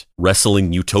communist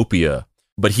wrestling utopia.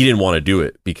 But he didn't want to do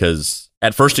it because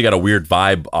at first he got a weird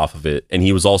vibe off of it, and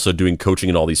he was also doing coaching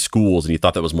in all these schools, and he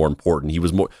thought that was more important. He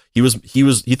thought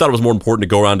it was more important to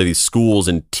go around to these schools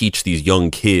and teach these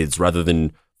young kids rather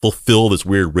than fulfill this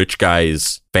weird rich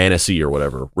guy's fantasy or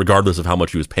whatever, regardless of how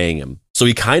much he was paying him. So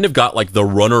he kind of got like the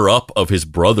runner-up of his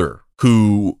brother,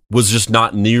 who was just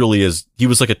not nearly as he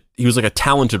was like a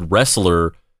talented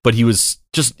wrestler, but he was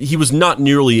not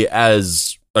nearly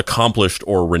as accomplished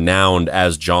or renowned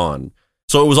as John.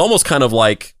 So it was almost kind of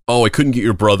like, oh, I couldn't get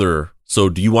your brother, so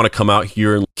do you want to come out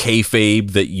here and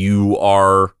kayfabe that you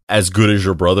are as good as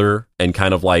your brother and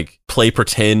kind of like play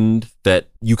pretend that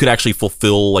you could actually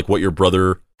fulfill like what your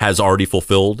brother has already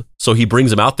fulfilled? So he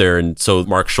brings him out there, and so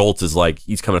Mark Schultz is like,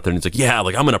 he's coming out there and he's like, yeah,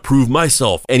 like I'm going to prove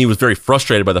myself. And he was very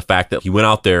frustrated by the fact that he went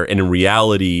out there, and in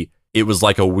reality, it was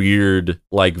like a weird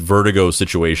like Vertigo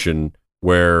situation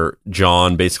where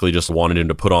John basically just wanted him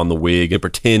to put on the wig and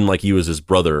pretend like he was his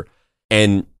brother.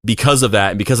 And because of that,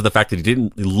 and because of the fact that he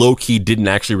low-key didn't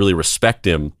actually really respect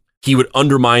him, he would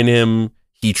undermine him.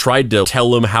 He tried to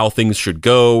tell him how things should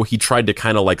go. He tried to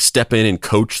kind of like step in and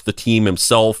coach the team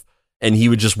himself, and he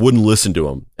wouldn't listen to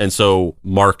him. And so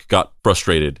Mark got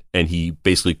frustrated, and he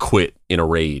basically quit in a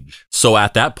rage. So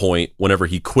at that point, whenever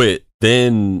he quit,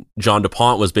 then John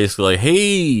DuPont was basically like,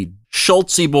 hey,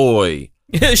 Schultzy boy.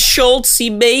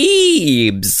 Schultzy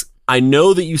babes. I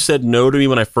know that you said no to me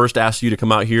when I first asked you to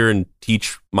come out here and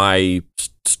teach my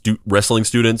wrestling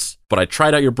students, but I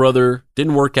tried out your brother,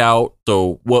 didn't work out.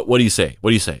 So what do you say?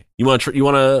 What do you say? You want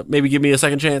to maybe give me a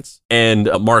second chance? And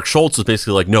Mark Schultz was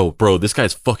basically like, no, bro, this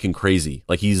guy's fucking crazy.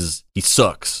 Like he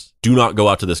sucks. Do not go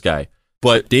out to this guy.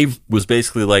 But Dave was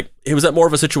basically like, it was at more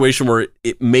of a situation where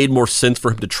it made more sense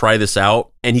for him to try this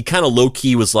out. And he kind of low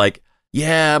key was like,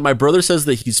 yeah, my brother says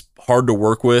that he's hard to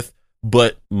work with,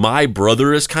 but my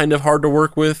brother is kind of hard to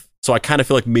work with. So I kind of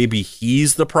feel like maybe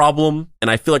he's the problem. And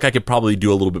I feel like I could probably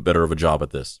do a little bit better of a job at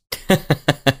this.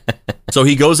 So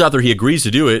he goes out there, he agrees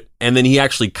to do it. And then he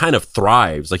actually kind of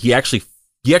thrives. Like he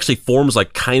actually forms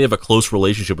like kind of a close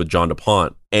relationship with John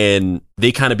DuPont. And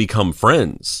they kind of become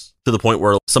friends to the point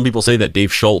where some people say that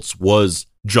Dave Schultz was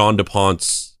John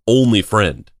DuPont's only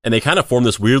friend. And they kind of form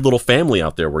this weird little family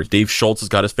out there where Dave Schultz has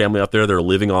got his family out there. They're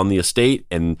living on the estate,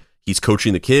 and he's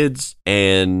coaching the kids,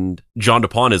 and John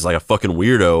DuPont is like a fucking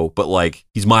weirdo, but like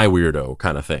he's my weirdo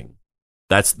kind of thing.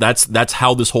 That's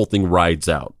how this whole thing rides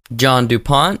out. John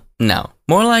DuPont? No.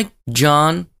 More like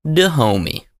John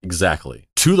DeHomie. Exactly.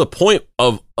 To the point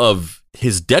of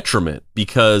his detriment,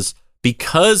 because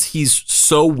he's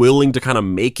so willing to kind of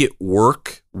make it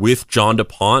work with John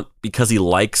DuPont because he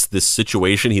likes this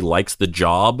situation, he likes the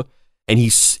job. And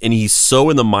he's so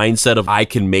in the mindset of, I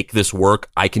can make this work,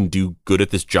 I can do good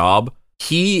at this job.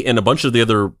 He and a bunch of the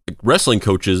other wrestling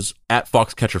coaches at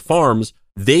Foxcatcher Farms,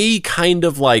 they kind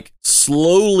of like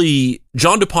slowly,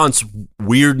 John DuPont's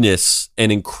weirdness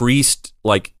and increased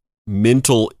like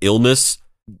mental illness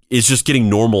is just getting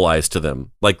normalized to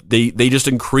them. Like they just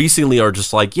increasingly are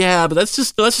just like, yeah, but that's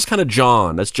just kind of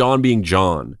John. That's John being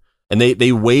John. And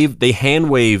they hand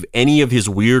wave any of his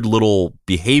weird little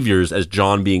behaviors as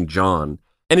John being John.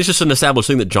 And it's just an established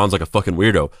thing that John's like a fucking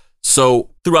weirdo. So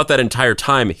throughout that entire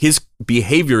time, his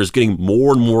behavior is getting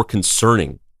more and more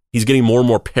concerning. He's getting more and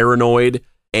more paranoid,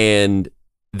 and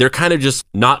they're kind of just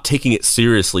not taking it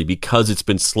seriously because it's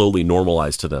been slowly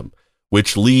normalized to them,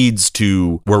 which leads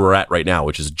to where we're at right now,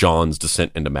 which is John's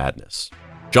descent into madness.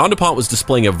 John DuPont was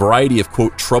displaying a variety of,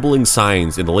 quote, troubling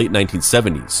signs in the late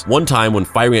 1970s. One time, when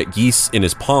firing at geese in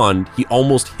his pond, he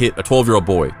almost hit a 12-year-old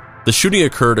boy. The shooting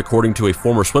occurred, according to a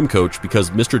former swim coach, because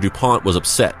Mr. DuPont was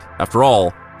upset. After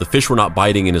all, the fish were not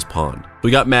biting in his pond. So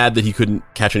he got mad that he couldn't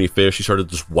catch any fish. He started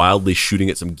just wildly shooting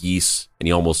at some geese, and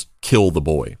he almost killed the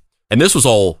boy. And this was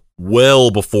all well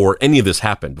before any of this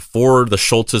happened, before the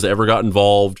Schultzes ever got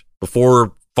involved,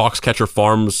 before Foxcatcher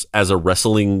Farms as a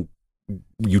wrestling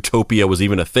utopia was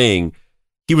even a thing.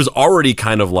 He was already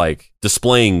kind of like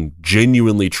displaying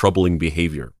genuinely troubling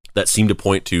behavior that seemed to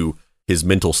point to his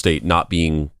mental state not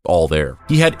being all there.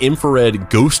 He had infrared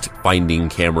ghost finding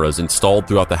cameras installed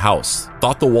throughout the house,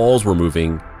 thought the walls were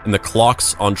moving, and the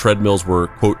clocks on treadmills were,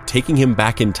 quote, taking him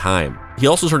back in time. He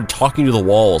also started talking to the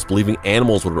walls, believing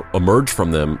animals would emerge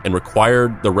from them, and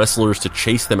required the wrestlers to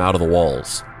chase them out of the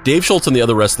walls. Dave Schultz and the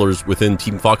other wrestlers within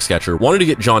Team Foxcatcher wanted to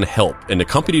get John help and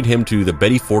accompanied him to the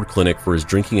Betty Ford Clinic for his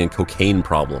drinking and cocaine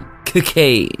problem.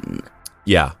 Cocaine.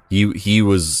 Yeah, he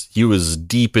was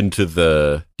deep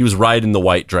into he was riding the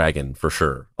white dragon for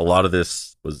sure. A lot of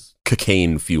this was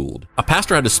cocaine fueled. A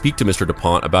pastor had to speak to Mr.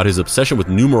 DuPont about his obsession with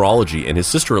numerology, and his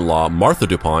sister-in-law, Martha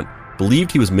DuPont,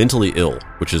 believed he was mentally ill,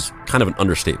 which is kind of an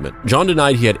understatement. John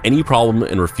denied he had any problem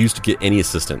and refused to get any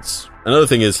assistance. Another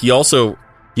thing is he also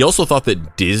thought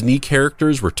that Disney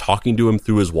characters were talking to him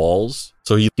through his walls.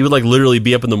 So he would like literally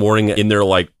be up in the morning in their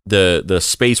like the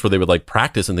space where they would like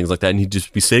practice and things like that. And he'd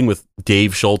just be sitting with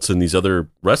Dave Schultz and these other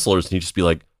wrestlers. And he'd just be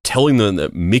like telling them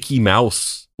that Mickey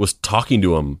Mouse was talking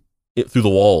to him through the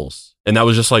walls. And that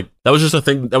was just a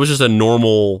thing. That was just a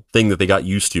normal thing that they got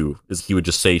used to, is he would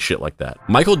just say shit like that.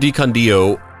 Michael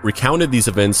DiCondio recounted these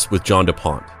events with John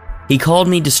DuPont. He called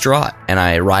me distraught, and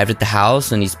I arrived at the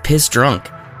house, and he's pissed drunk.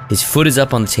 His foot is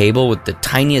up on the table with the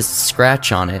tiniest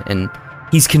scratch on it, and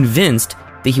he's convinced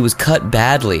that he was cut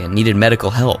badly and needed medical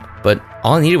help, but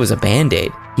all I needed was a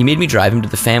Band-Aid. He made me drive him to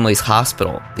the family's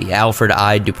hospital, the Alfred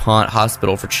I. DuPont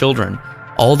Hospital for Children,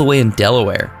 all the way in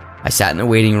Delaware. I sat in the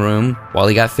waiting room while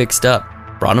he got fixed up,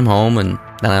 brought him home, and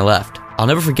then I left. I'll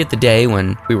never forget the day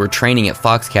when we were training at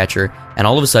Foxcatcher, and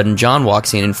all of a sudden John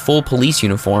walks in full police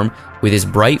uniform with his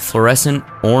bright fluorescent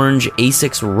orange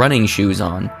Asics running shoes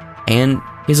on, and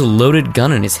he has a loaded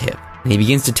gun in his hip. And he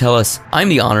begins to tell us, "I'm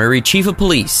the honorary chief of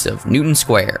police of Newton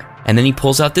Square." And then he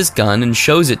pulls out this gun and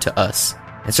shows it to us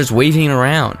and starts waving it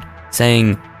around,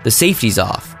 saying, "The safety's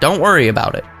off. Don't worry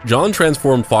about it." John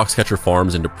transformed Foxcatcher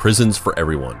Farms into prisons for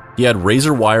everyone. He had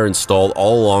razor wire installed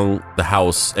all along the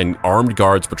house and armed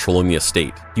guards patrolling the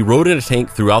estate. He rode in a tank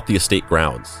throughout the estate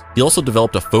grounds. He also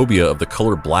developed a phobia of the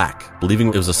color black, believing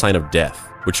it was a sign of death,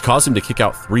 which caused him to kick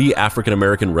out 3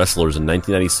 African-American wrestlers in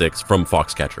 1996 from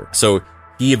Foxcatcher. So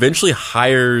he eventually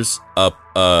hires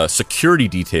a security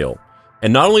detail.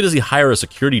 And not only does he hire a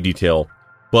security detail,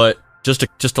 but just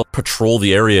to patrol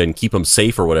the area and keep them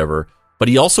safe or whatever, but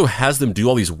he also has them do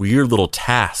all these weird little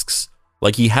tasks.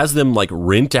 Like he has them like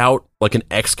rent out like an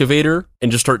excavator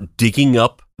and just start digging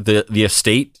up the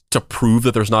estate to prove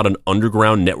that there's not an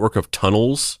underground network of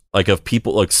tunnels, like of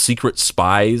people, like secret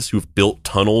spies who've built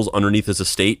tunnels underneath his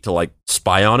estate to like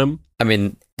spy on him. I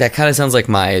mean, that kind of sounds like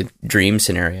my dream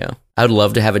scenario. I would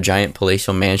love to have a giant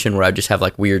palatial mansion where I just have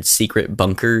like weird secret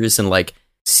bunkers and like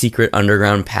secret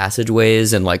underground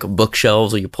passageways and like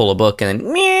bookshelves where you pull a book and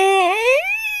then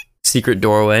secret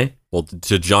doorway. Well,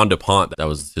 to John DuPont, that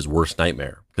was his worst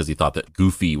nightmare because he thought that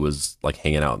Goofy was like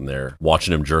hanging out in there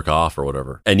watching him jerk off or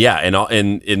whatever. And yeah,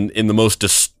 and in the most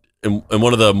in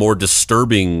one of the more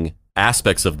disturbing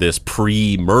aspects of this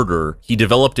pre-murder, he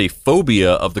developed a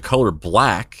phobia of the color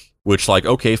black, which like,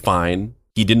 okay, fine.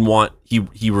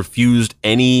 He refused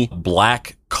any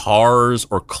black cars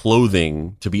or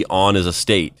clothing to be on his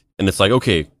estate. And it's like,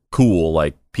 okay, cool.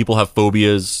 Like people have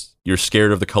phobias. You're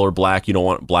scared of the color black. You don't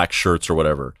want black shirts or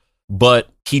whatever. But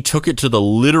he took it to the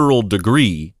literal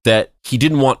degree that he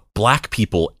didn't want black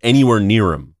people anywhere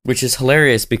near him. Which is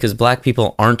hilarious because black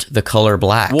people aren't the color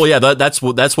black. Well, yeah, that's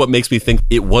what makes me think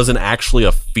it wasn't actually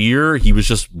a fear. He was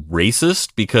just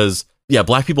racist because, yeah,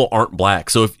 black people aren't black.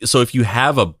 So if you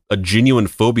have a genuine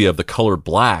phobia of the color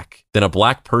black, then a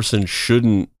black person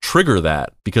shouldn't trigger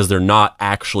that because they're not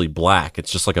actually black.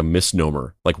 It's just like a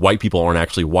misnomer. Like white people aren't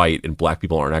actually white and black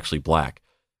people aren't actually black.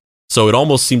 So it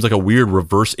almost seems like a weird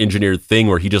reverse engineered thing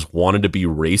where he just wanted to be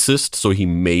racist, so he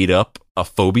made up a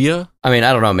phobia. I mean,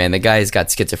 I don't know, man. The guy's got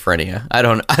schizophrenia. I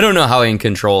don't know how in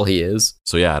control he is.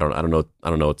 So yeah, I don't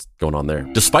know what's going on there.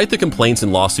 Despite the complaints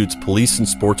and lawsuits, police and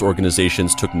sports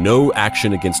organizations took no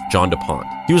action against John DuPont.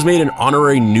 He was made an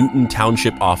honorary Newton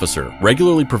Township officer,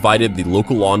 regularly provided the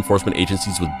local law enforcement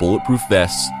agencies with bulletproof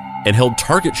vests, and held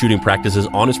target shooting practices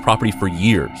on his property for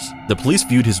years. The police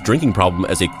viewed his drinking problem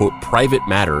as a, quote, private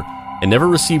matter and never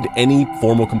received any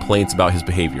formal complaints about his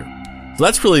behavior. So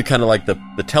that's really kind of like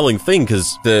the telling thing,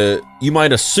 because you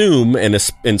might assume,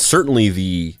 and certainly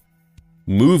the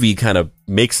movie kind of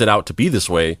makes it out to be this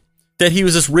way, that he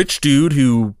was this rich dude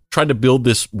who tried to build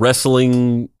this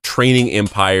wrestling training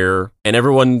empire, and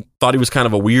everyone thought he was kind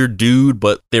of a weird dude,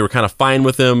 but they were kind of fine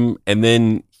with him, and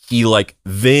then he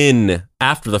then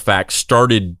after the fact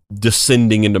started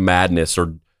descending into madness,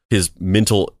 or his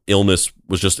mental illness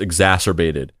was just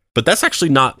exacerbated. But that's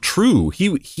actually not true.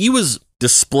 He was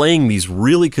displaying these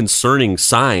really concerning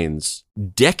signs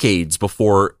decades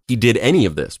before he did any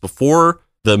of this. Before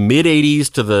the mid 80s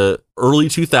to the early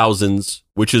 2000s,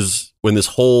 which is when this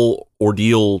whole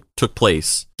ordeal took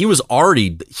place, he had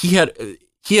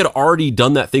already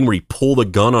done that thing where he pulled a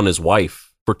gun on his wife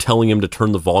for telling him to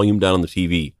turn the volume down on the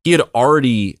TV. He had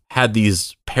already had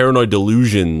these paranoid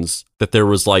delusions that there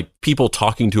was like people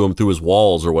talking to him through his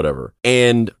walls or whatever.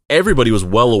 And everybody was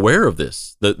well aware of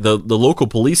this. The local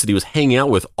police that he was hanging out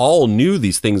with all knew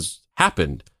these things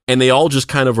happened. And they all just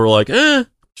kind of were like,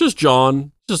 just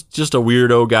John, just a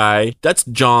weirdo guy. That's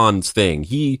John's thing.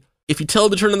 If you tell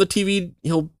him to turn on the TV,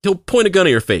 he'll point a gun at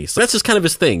your face. That's just kind of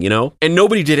his thing, And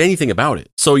nobody did anything about it.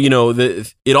 So,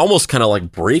 it almost kind of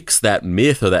like breaks that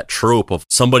myth or that trope of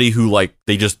somebody who like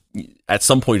they just at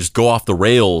some point just go off the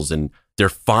rails and they're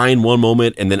fine one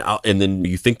moment and then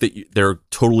you think that they're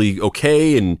totally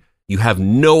okay and you have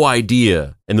no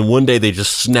idea. And then one day they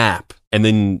just snap and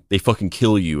then they fucking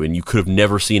kill you and you could have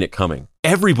never seen it coming.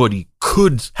 Everybody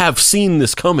could have seen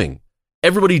this coming.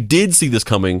 Everybody did see this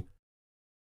coming.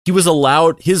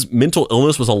 His mental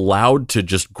illness was allowed to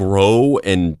just grow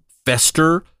and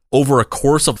fester over a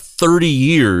course of 30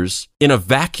 years in a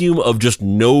vacuum of just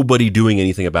nobody doing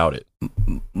anything about it.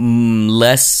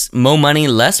 More money,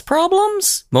 less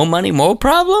problems? More money, more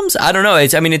problems? I don't know.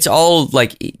 It's all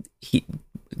like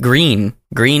green.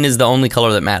 Green is the only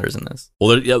color that matters in this.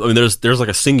 Well, there's like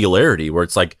a singularity where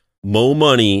it's like more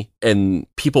money and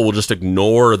people will just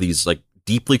ignore these like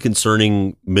deeply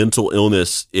concerning mental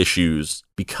illness issues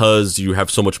because you have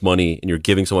so much money and you're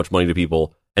giving so much money to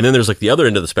people. And then there's like the other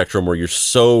end of the spectrum where you're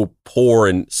so poor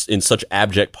and in such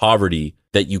abject poverty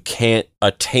that you can't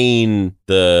attain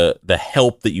the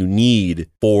help that you need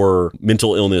for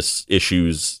mental illness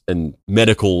issues and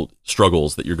medical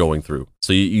struggles that you're going through.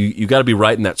 So you got to be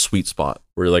right in that sweet spot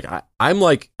where you're like,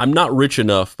 I'm not rich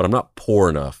enough, but I'm not poor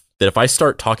enough that if I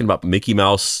start talking about Mickey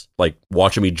Mouse, like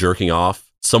watching me jerking off,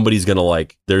 somebody's gonna I'm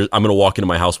gonna walk into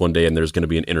my house one day and there's gonna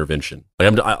be an intervention.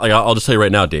 I'll just tell you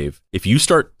right now, Dave, if you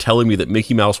start telling me that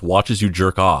Mickey Mouse watches you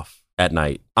jerk off at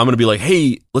night, I'm gonna be like,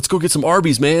 hey, let's go get some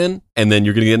Arby's, man. And then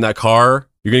you're gonna get in that car,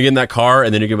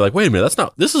 and then you're gonna be like, wait a minute,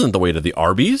 this isn't the way to the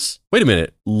Arby's. Wait a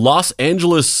minute, Los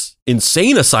Angeles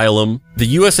Insane Asylum. The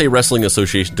USA Wrestling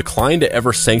Association declined to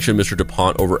ever sanction Mr.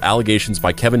 DuPont over allegations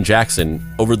by Kevin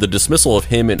Jackson over the dismissal of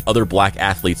him and other black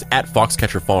athletes at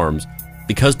Foxcatcher Farms,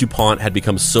 because DuPont had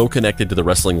become so connected to the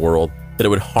wrestling world that it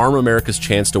would harm America's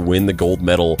chance to win the gold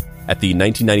medal at the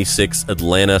 1996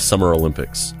 Atlanta Summer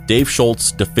Olympics. Dave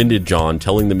Schultz defended John,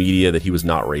 telling the media that he was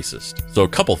not racist. So a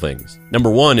couple things. Number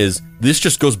one is, this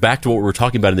just goes back to what we were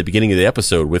talking about in the beginning of the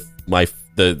episode with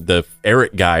the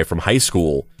Eric guy from high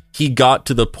school. He got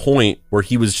to the point where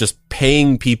he was just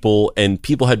paying people and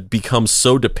people had become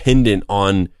so dependent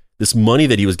on this money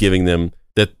that he was giving them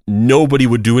that nobody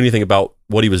would do anything about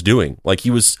what he was doing. Like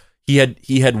he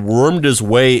had wormed his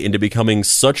way into becoming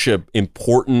such an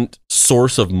important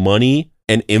source of money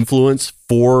and influence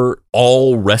for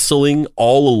all wrestling,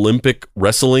 all Olympic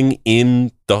wrestling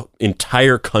in the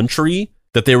entire country,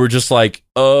 that they were just like,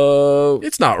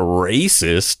 it's not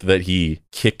racist that he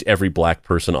kicked every black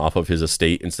person off of his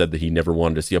estate and said that he never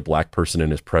wanted to see a black person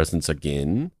in his presence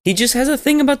again. He just has a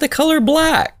thing about the color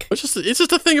black. It's just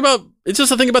a thing about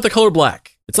the color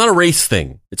black. It's not a race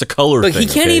thing. It's a color thing.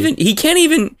 He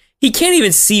can't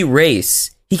even see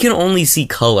race. He can only see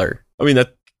color. I mean,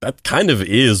 that kind of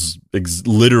is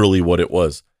literally what it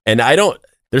was. And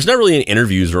there's not really any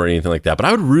interviews or anything like that, but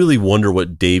I would really wonder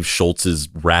what Dave Schultz's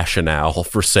rationale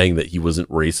for saying that he wasn't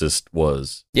racist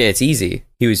was. Yeah, it's easy.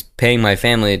 He was paying my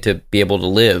family to be able to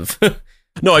live.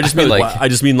 No, I just mean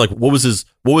what was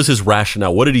his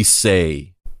rationale? What did he say?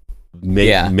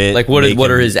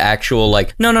 What are his actual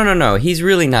No. He's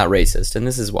really not racist, and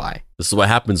this is why. This is what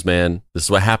happens, man. This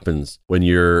is what happens when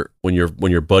your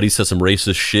buddy says some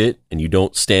racist shit and you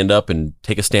don't stand up and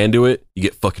take a stand to it. You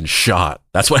get fucking shot.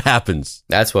 That's what happens.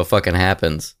 That's what fucking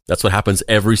happens. That's what happens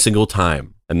every single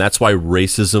time, and that's why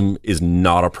racism is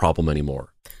not a problem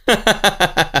anymore.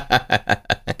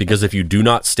 Because if you do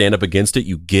not stand up against it,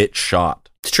 you get shot.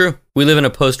 It's true. We live in a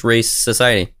post-race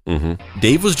society. Mm-hmm.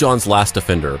 Dave was John's last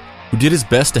offender, who did his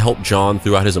best to help John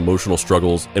throughout his emotional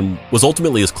struggles and was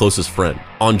ultimately his closest friend.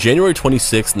 On January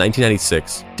 26,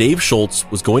 1996, Dave Schultz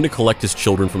was going to collect his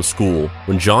children from school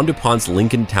when John DuPont's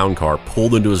Lincoln Town Car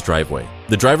pulled into his driveway.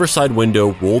 The driver's side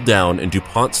window rolled down and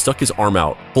DuPont stuck his arm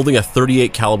out, holding a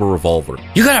 .38 caliber revolver.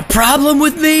 "You got a problem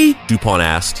with me?" DuPont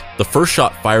asked. The first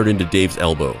shot fired into Dave's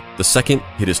elbow, the second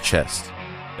hit his chest,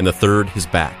 and the third his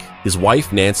back. his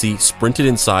wife, Nancy, sprinted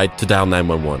inside to dial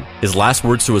 911. His last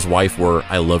words to his wife were,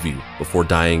 "I love you," before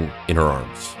dying in her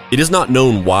arms. It is not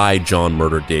known why John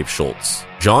murdered Dave Schultz.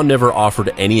 John never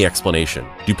offered any explanation.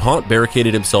 DuPont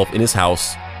barricaded himself in his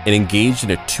house and engaged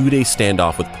in a 2-day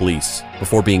standoff with police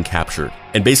before being captured.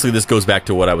 And basically this goes back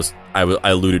to what I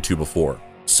alluded to before.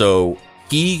 So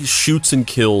he shoots and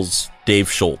kills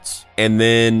Dave Schultz, and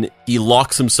then he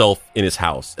locks himself in his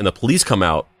house, and the police come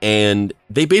out, and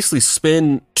they basically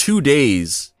spend 2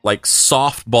 days like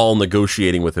softball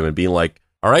negotiating with him and being like,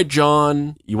 "All right,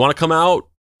 John, you want to come out?"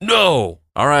 "No."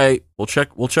 "All right, we'll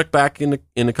check back in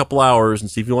a couple hours and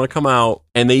see if you want to come out."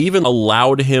 And they even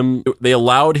allowed him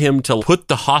to put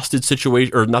the hostage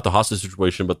situation, or not the hostage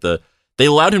situation, but they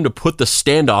allowed him to put the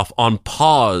standoff on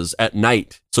pause at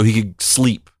night so he could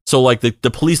sleep. So like the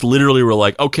police literally were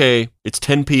like, "Okay, it's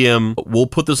 10 p.m. We'll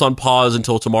put this on pause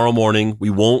until tomorrow morning. We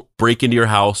won't break into your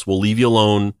house. We'll leave you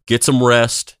alone. Get some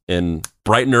rest, and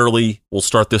bright and early, we'll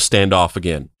start this standoff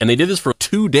again." And they did this for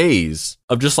 2 days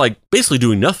of just like basically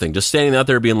doing nothing, just standing out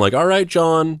there being like, "All right,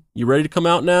 John, you ready to come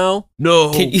out now?"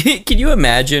 "No." Can you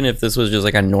imagine if this was just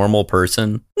like a normal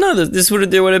person? No,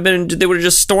 they would have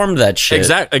just stormed that shit.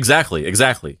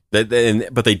 Exactly. But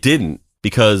they didn't.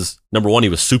 Because number one, he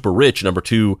was super rich. Number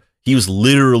two, he was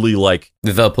literally like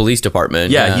the police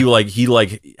department. Yeah,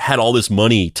 he had all this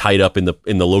money tied up in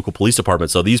the local police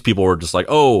department. So these people were just like,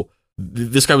 "Oh,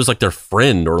 this guy was like their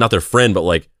friend," or not their friend, but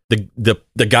like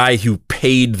the guy who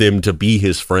paid them to be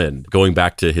his friend, going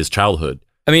back to his childhood.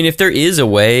 I mean, if there is a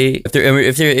way,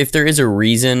 if there is a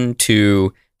reason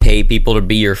to pay people to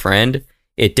be your friend,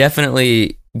 it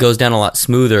definitely goes down a lot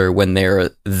smoother when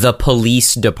they're the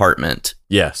police department.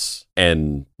 Yes.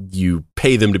 And you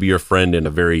pay them to be your friend in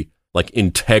a very like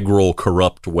integral,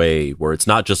 corrupt way, where it's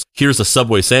not just, "Here's a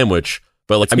Subway sandwich,"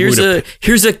 but like, here's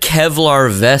a Kevlar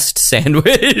vest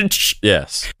sandwich.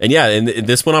 Yes. And yeah, and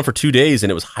this went on for 2 days, and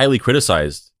it was highly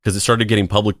criticized because it started getting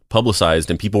publicized,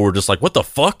 and people were just like, "What the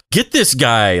fuck? Get this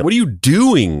guy. What are you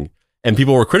doing?" And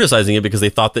people were criticizing it because they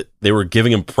thought that they were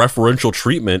giving him preferential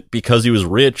treatment because he was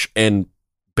rich and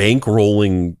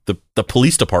bankrolling the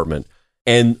police department.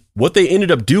 And what they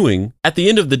ended up doing at the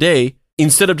end of the day,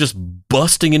 instead of just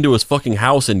busting into his fucking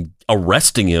house and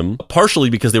arresting him,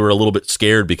 partially because they were a little bit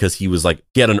scared because he was like,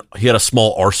 he had a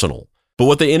small arsenal. But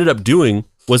what they ended up doing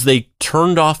was they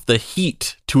turned off the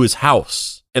heat to his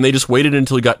house, and they just waited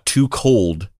until he got too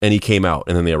cold and he came out,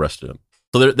 and then they arrested him.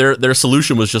 So their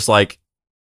solution was just like,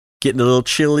 "Getting a little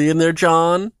chilly in there,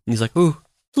 John?" And he's like, "Ooh,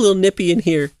 a little nippy in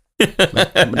here.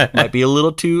 Might be a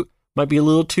little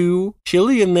too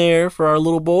chilly in there for our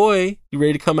little boy. You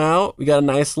ready to come out? We got a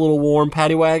nice little warm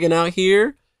paddy wagon out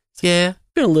here." "Yeah,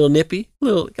 been a little nippy,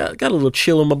 got a little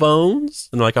chill in my bones."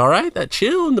 And they're like, "All right, that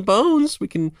chill in the bones, we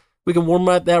can warm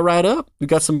that right up. We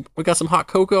got some hot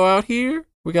cocoa out here.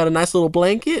 We got a nice little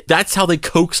blanket." That's how they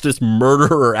coaxed this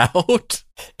murderer out.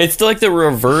 It's like the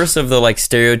reverse of the like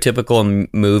stereotypical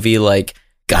movie, like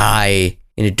guy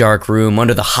in a dark room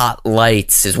under the hot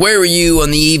lights says, "Where were you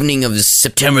on the evening of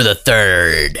September the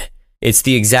 3rd? It's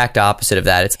the exact opposite of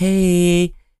that. It's,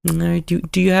 "Hey,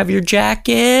 do you have your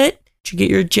jacket? Did you get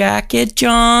your jacket,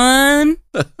 John?"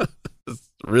 That's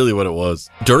really what it was.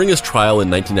 During his trial in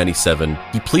 1997,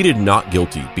 he pleaded not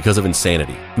guilty because of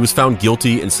insanity. He was found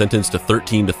guilty and sentenced to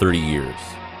 13 to 30 years.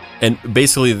 And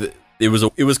basically, it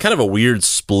was kind of a weird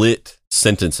split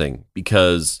sentencing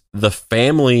because the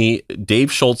family,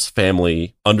 Dave Schultz's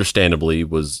family, understandably,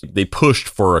 they pushed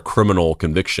for a criminal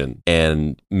conviction,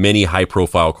 and many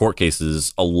high-profile court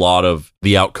cases, a lot of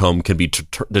the outcome can be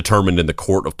determined in the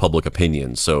court of public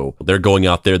opinion. So they're going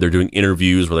out there, they're doing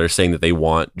interviews where they're saying that they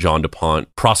want John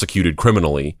DuPont prosecuted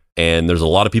criminally. And there's a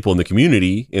lot of people in the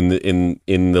community, in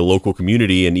the local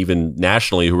community, and even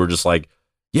nationally, who are just like,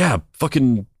 "Yeah,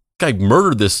 fucking guy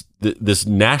murdered this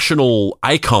national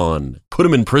icon, put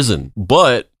him in prison."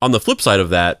 But on the flip side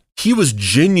of that, he was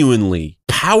genuinely,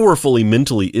 powerfully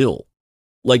mentally ill.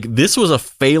 Like, this was a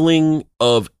failing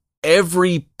of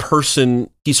every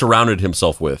person he surrounded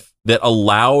himself with that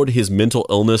allowed his mental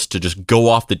illness to just go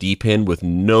off the deep end with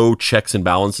no checks and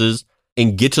balances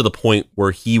and get to the point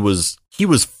where he was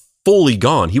fully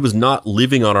gone. He was not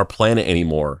living on our planet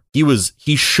anymore.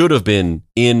 He should have been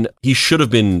in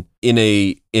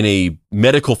a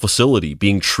medical facility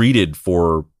being treated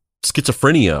for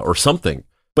schizophrenia or something.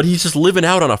 But he's just living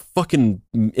out on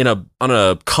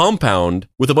a compound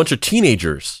with a bunch of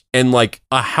teenagers and like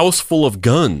a house full of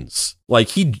guns. Like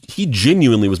he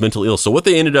genuinely was mentally ill. So what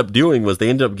they ended up doing was they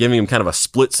ended up giving him kind of a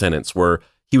split sentence where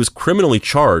he was criminally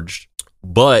charged,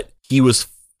 but he was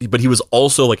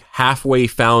also like halfway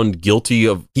found guilty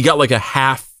of, he got like a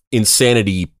half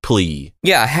insanity plea.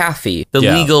 Yeah, halfy. The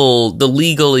Yeah.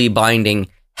 legally binding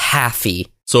halfy.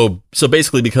 So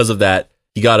basically, because of that,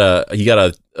 he got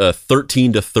a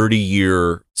 13 to 30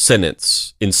 year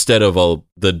sentence instead of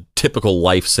the typical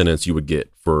life sentence you would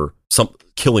get for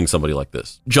killing somebody like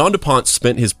this. John DuPont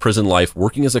spent his prison life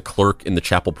working as a clerk in the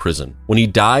Chapel prison. When he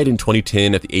died in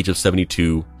 2010 at the age of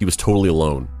 72, he was totally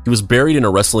alone. He was buried in a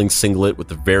wrestling singlet with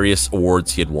the various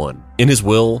awards he had won. In his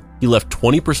will, he left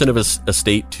 20% of his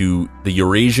estate to the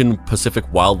Eurasian Pacific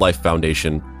Wildlife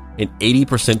Foundation and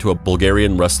 80% to a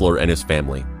Bulgarian wrestler and his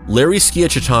family. Larry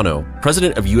Schiacciano,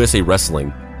 president of USA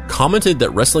Wrestling, commented that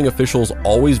wrestling officials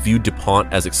always viewed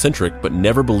DuPont as eccentric but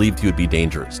never believed he would be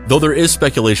dangerous. Though there is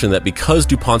speculation that because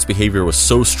DuPont's behavior was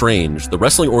so strange, the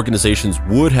wrestling organizations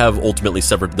would have ultimately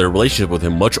severed their relationship with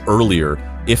him much earlier,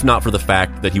 if not for the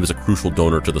fact that he was a crucial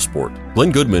donor to the sport.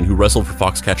 Glenn Goodman, who wrestled for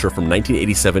Foxcatcher from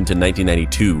 1987 to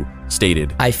 1992,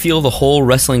 stated, "I feel the whole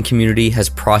wrestling community has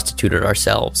prostituted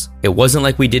ourselves. It wasn't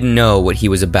like we didn't know what he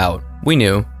was about. We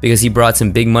knew. Because he brought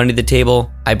some big money to the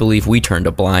table, I believe we turned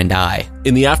a blind eye."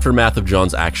 In the aftermath of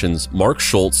John's actions, Mark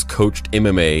Schultz coached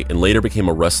MMA and later became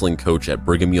a wrestling coach at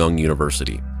Brigham Young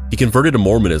University. He converted to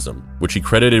Mormonism, which he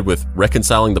credited with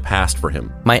reconciling the past for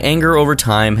him. "My anger over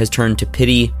time has turned to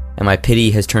pity, and my pity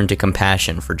has turned to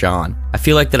compassion for John. I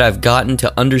feel like that I've gotten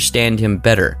to understand him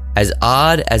better. As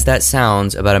odd as that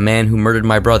sounds about a man who murdered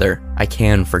my brother, I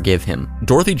can forgive him."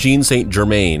 Dorothy Jean St.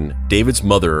 Germain, David's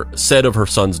mother, said of her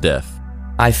son's death,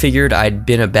 "I figured I'd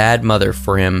been a bad mother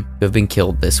for him to have been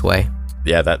killed this way."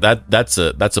 Yeah, that's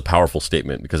a powerful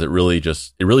statement, because it really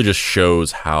just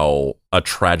shows how a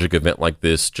tragic event like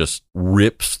this just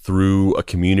rips through a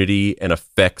community and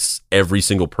affects every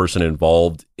single person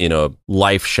involved in a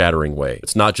life-shattering way.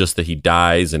 It's not just that he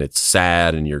dies and it's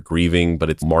sad and you're grieving, but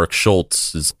it's Mark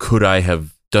Schultz. Could I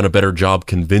have done a better job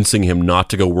convincing him not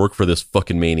to go work for this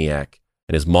fucking maniac?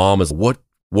 And his mom is, what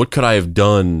could I have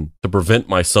done to prevent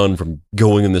my son from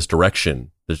going in this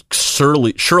direction?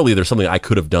 Surely there's something I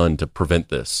could have done to prevent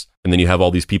this. And then you have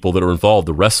all these people that are involved,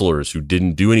 the wrestlers who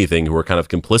didn't do anything, who are kind of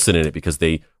complicit in it because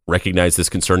they recognized this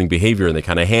concerning behavior and they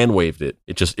kind of hand waved it.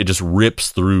 It just rips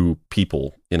through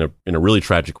people in a really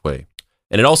tragic way.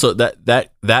 And it also,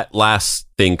 that last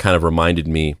thing kind of reminded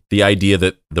me, the idea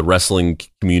that the wrestling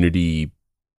community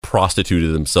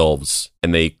prostituted themselves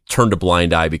and they turned a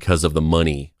blind eye because of the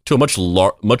money to a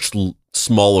much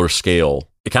smaller scale.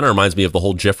 It kind of reminds me of the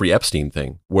whole Jeffrey Epstein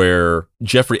thing, where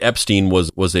Jeffrey Epstein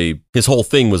his whole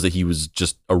thing was that he was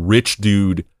just a rich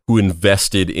dude who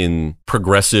invested in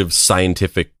progressive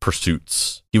scientific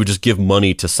pursuits. He would just give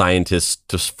money to scientists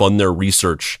to fund their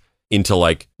research into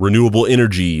like renewable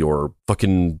energy or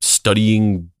fucking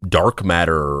studying dark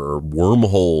matter or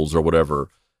wormholes or whatever.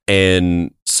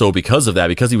 And so because of that,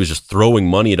 because he was just throwing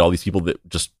money at all these people that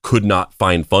just could not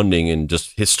find funding and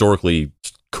just historically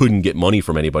couldn't get money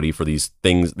from anybody for these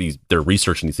things, their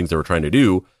research and these things they were trying to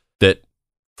do, that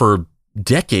for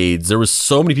decades, there was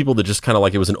so many people that just kind of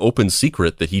like, it was an open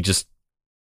secret that he just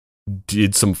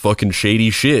did some fucking shady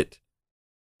shit.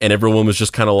 And everyone was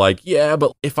just kind of like, yeah,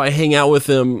 but if I hang out with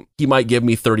him, he might give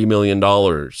me $30 million.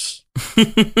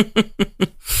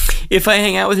 If I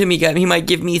hang out with him, he might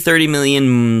give me 30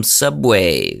 million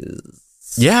subways.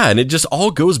 Yeah, and it just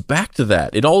all goes back to that.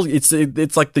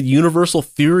 It's like the universal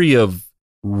theory of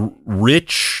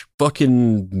rich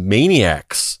fucking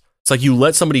maniacs. It's like you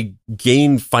let somebody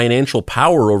gain financial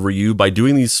power over you by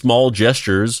doing these small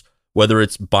gestures, whether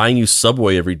it's buying you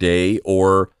Subway every day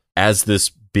or as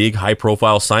this big high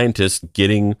profile scientist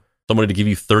getting somebody to give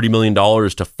you $30 million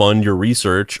to fund your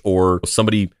research, or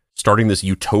somebody starting this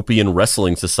utopian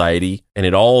wrestling society, and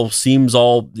it seems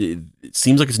like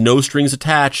it's no strings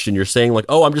attached, and you're saying like,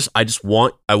 oh,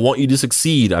 I want you to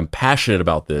succeed. I'm passionate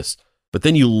about this. But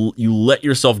then you let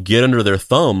yourself get under their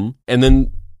thumb, and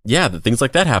then things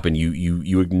like that happen.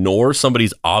 You ignore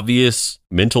somebody's obvious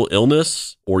mental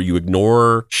illness, or you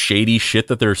ignore shady shit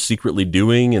that they're secretly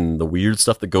doing and the weird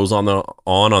stuff that goes on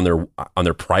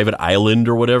their private island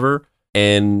or whatever.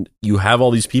 And you have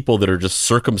all these people that are just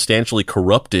circumstantially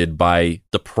corrupted by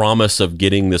the promise of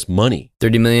getting this money.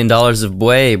 $30 million of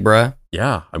buey, bruh.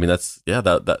 Yeah, I mean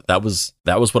that was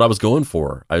what I was going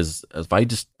for. If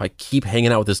I keep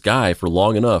hanging out with this guy for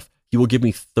long enough, he will give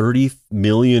me $30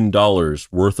 million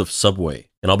worth of Subway,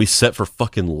 and I'll be set for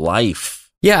fucking life.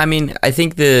 Yeah, I mean, I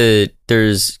think that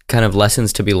there's kind of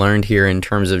lessons to be learned here in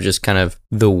terms of just kind of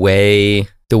the way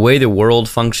the world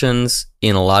functions.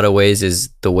 In a lot of ways, is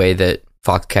the way that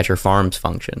Foxcatcher Farms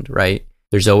functioned, right?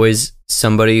 There's always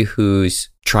somebody who's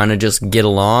trying to just get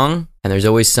along, and there's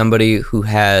always somebody who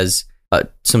has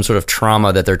some sort of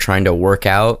trauma that they're trying to work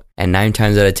out. And 9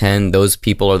 times out of 10, those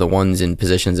people are the ones in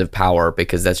positions of power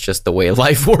because that's just the way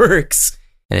life works.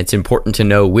 And it's important to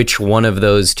know which one of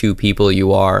those 2 people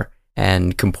you are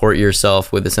and comport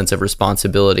yourself with a sense of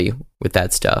responsibility with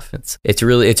that stuff. It's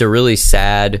a really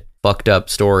sad, fucked up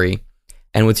story.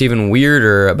 And what's even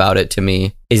weirder about it to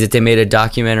me is that they made a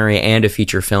documentary and a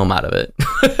feature film out of it.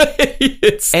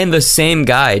 And the same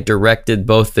guy directed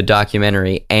both the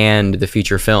documentary and the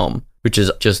feature film, which is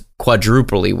just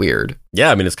quadruply weird.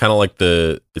 Yeah, I mean, it's kind of like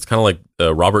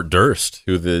Robert Durst,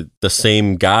 who the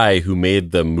same guy who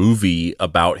made the movie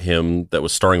about him that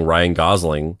was starring Ryan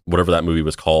Gosling, whatever that movie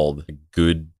was called,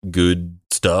 Good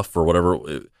Stuff or whatever.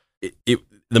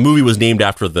 The movie was named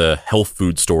after the health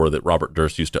food store that Robert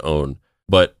Durst used to own,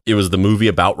 but it was the movie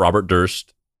about Robert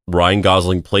Durst. Ryan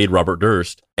Gosling played Robert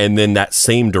Durst, and then that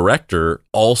same director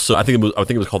also, I think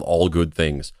it was called All Good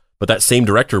Things, but that same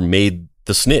director made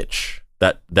The Snitch,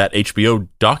 that HBO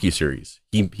docuseries.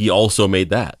 He also made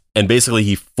that. And basically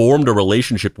he formed a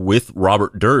relationship with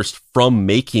Robert Durst from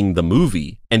making the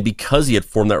movie. And because he had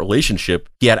formed that relationship,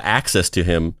 he had access to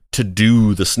him to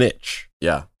do The Snitch.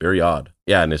 Yeah, very odd.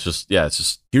 Yeah, and it's just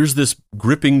here's this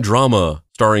gripping drama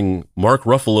starring Mark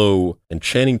Ruffalo and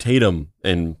Channing Tatum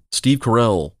and Steve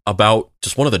Carell about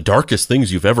just one of the darkest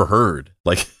things you've ever heard.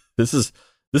 Like, this is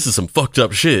some fucked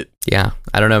up shit. Yeah,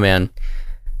 I don't know, man.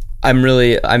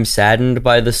 I'm saddened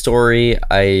by the story.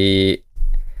 I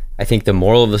think the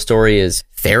moral of the story is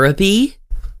therapy,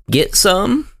 get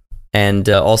some, and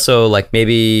also like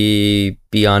maybe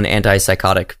be on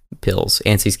antipsychotic pills,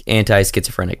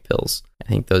 anti-schizophrenic pills. I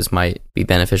think those might be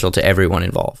beneficial to everyone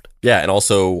involved. Yeah, and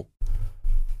also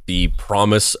the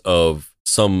promise of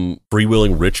some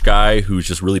freewheeling rich guy who's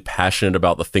just really passionate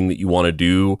about the thing that you want to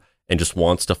do and just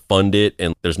wants to fund it,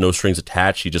 and there's no strings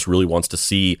attached. He just really wants to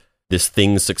see this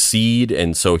thing succeed,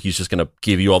 and so he's just going to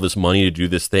give you all this money to do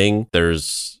this thing.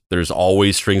 There's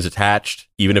always strings attached,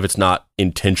 even if it's not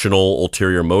intentional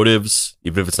ulterior motives,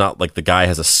 even if it's not like the guy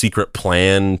has a secret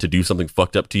plan to do something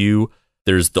fucked up to you.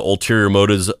 There's the ulterior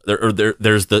motives,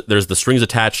 there's the strings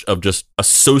attached of just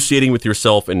associating with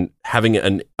yourself and having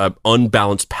an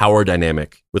unbalanced power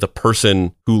dynamic with a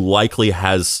person who likely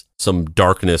has some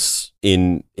darkness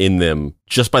in them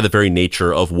just by the very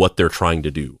nature of what they're trying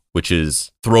to do, which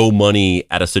is throw money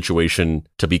at a situation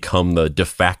to become the de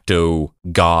facto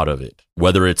god of it.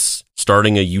 Whether it's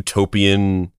starting a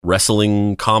utopian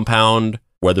wrestling compound,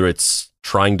 whether it's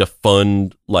trying to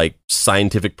fund like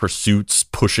scientific pursuits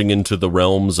pushing into the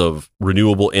realms of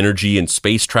renewable energy and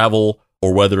space travel,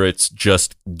 or whether it's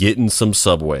just getting some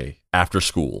Subway after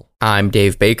school. I'm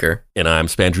Dave Baker. And I'm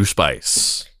Spandrew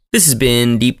Spice. This has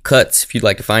been Deep Cuts. If you'd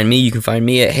like to find me, you can find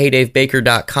me at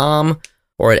heydavebaker.com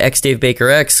or at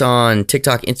xdavebakerx on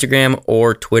TikTok, Instagram,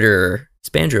 or Twitter.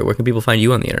 Spandrew, where can people find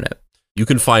you on the internet? You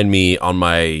can find me on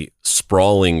my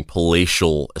sprawling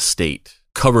palatial estate,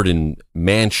 covered in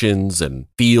mansions and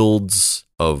fields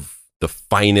of the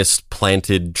finest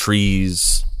planted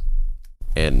trees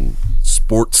and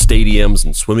sports stadiums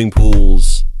and swimming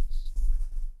pools.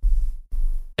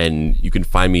 And you can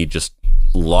find me just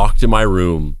locked in my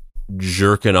room,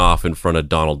 jerking off in front of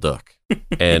Donald Duck.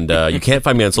 And you can't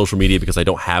find me on social media because I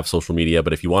don't have social media.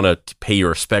 But if you want to pay your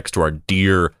respects to our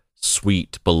dear,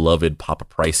 sweet, beloved Papa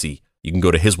Pricey, you can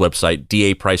go to his website,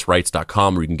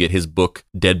 dapricewrites.com, where you can get his book,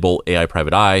 Deadbolt AI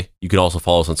Private Eye. You can also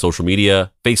follow us on social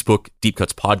media, Facebook, Deep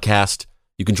Cuts Podcast.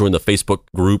 You can join the Facebook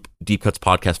group, Deep Cuts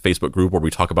Podcast Facebook group, where we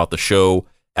talk about the show,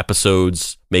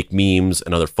 episodes, make memes,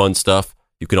 and other fun stuff.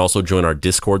 You can also join our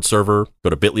Discord server. Go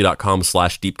to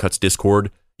bit.ly/deepcutsdiscord.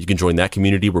 You can join that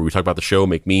community where we talk about the show,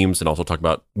 make memes, and also talk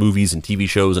about movies and TV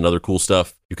shows and other cool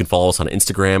stuff. You can follow us on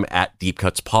Instagram at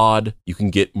DeepCutsPod. You can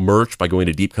get merch by going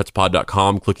to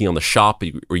deepcutspod.com, clicking on the shop,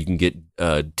 or you can get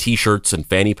t-shirts and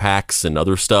fanny packs and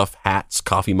other stuff, hats,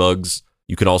 coffee mugs.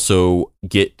 You can also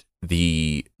get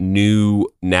the new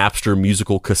Napster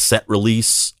musical cassette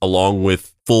release along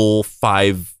with full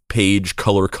 5-page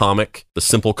color comic, The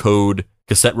Simple Code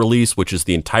cassette release, which is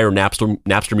the entire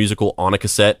Napster musical on a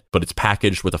cassette, but it's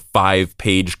packaged with a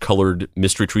 5-page colored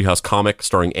Mystery Treehouse comic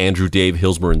starring Andrew, Dave,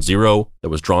 Hilsmer, and Zero that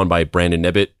was drawn by Brandon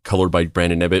Nebbit, colored by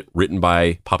Brandon Nebbit, written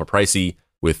by Papa Pricey,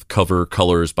 with cover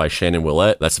colors by Shannon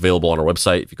Willett. That's available on our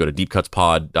website. If you go to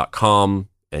deepcutspod.com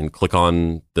and click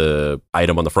on the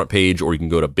item on the front page, or you can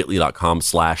go to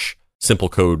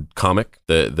bit.ly/simplecodecomic.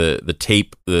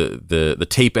 The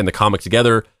tape and the comic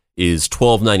together is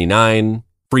 $12.99.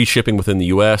 Free shipping within the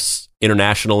US.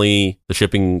 Internationally, the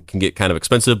shipping can get kind of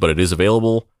expensive, but it is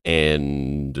available.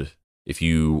 And if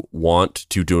you want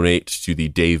to donate to the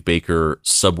Dave Baker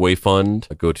Subway Fund,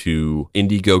 go to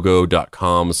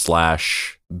indiegogo.com/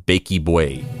 Bakey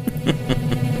Boy.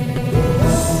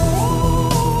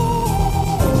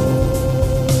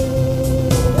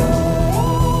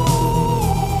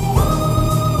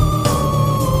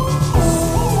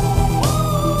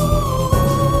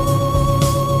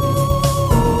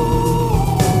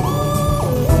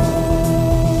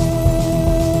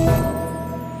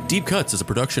 Deep Cuts is a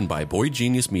production by Boy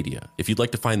Genius Media. If you'd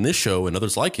like to find this show and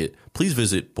others like it, please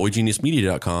visit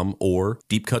boygeniusmedia.com or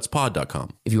deepcutspod.com.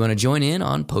 If you want to join in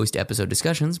on post-episode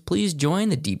discussions, please join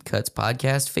the Deep Cuts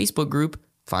Podcast Facebook group.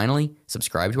 Finally,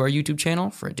 subscribe to our YouTube channel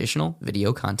for additional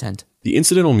video content. The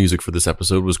incidental music for this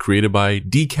episode was created by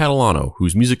D. Catalano,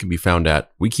 whose music can be found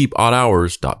at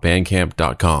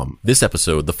wekeepoddhours.bandcamp.com. This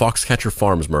episode, The Foxcatcher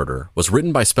Farms Murder, was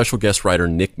written by special guest writer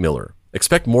Nick Miller.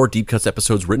 Expect more Deep Cuts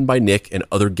episodes written by Nick and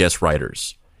other guest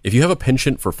writers. If you have a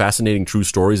penchant for fascinating true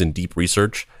stories and deep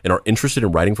research and are interested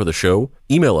in writing for the show,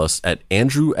 email us at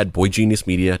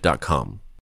andrew@boygeniusmedia.com.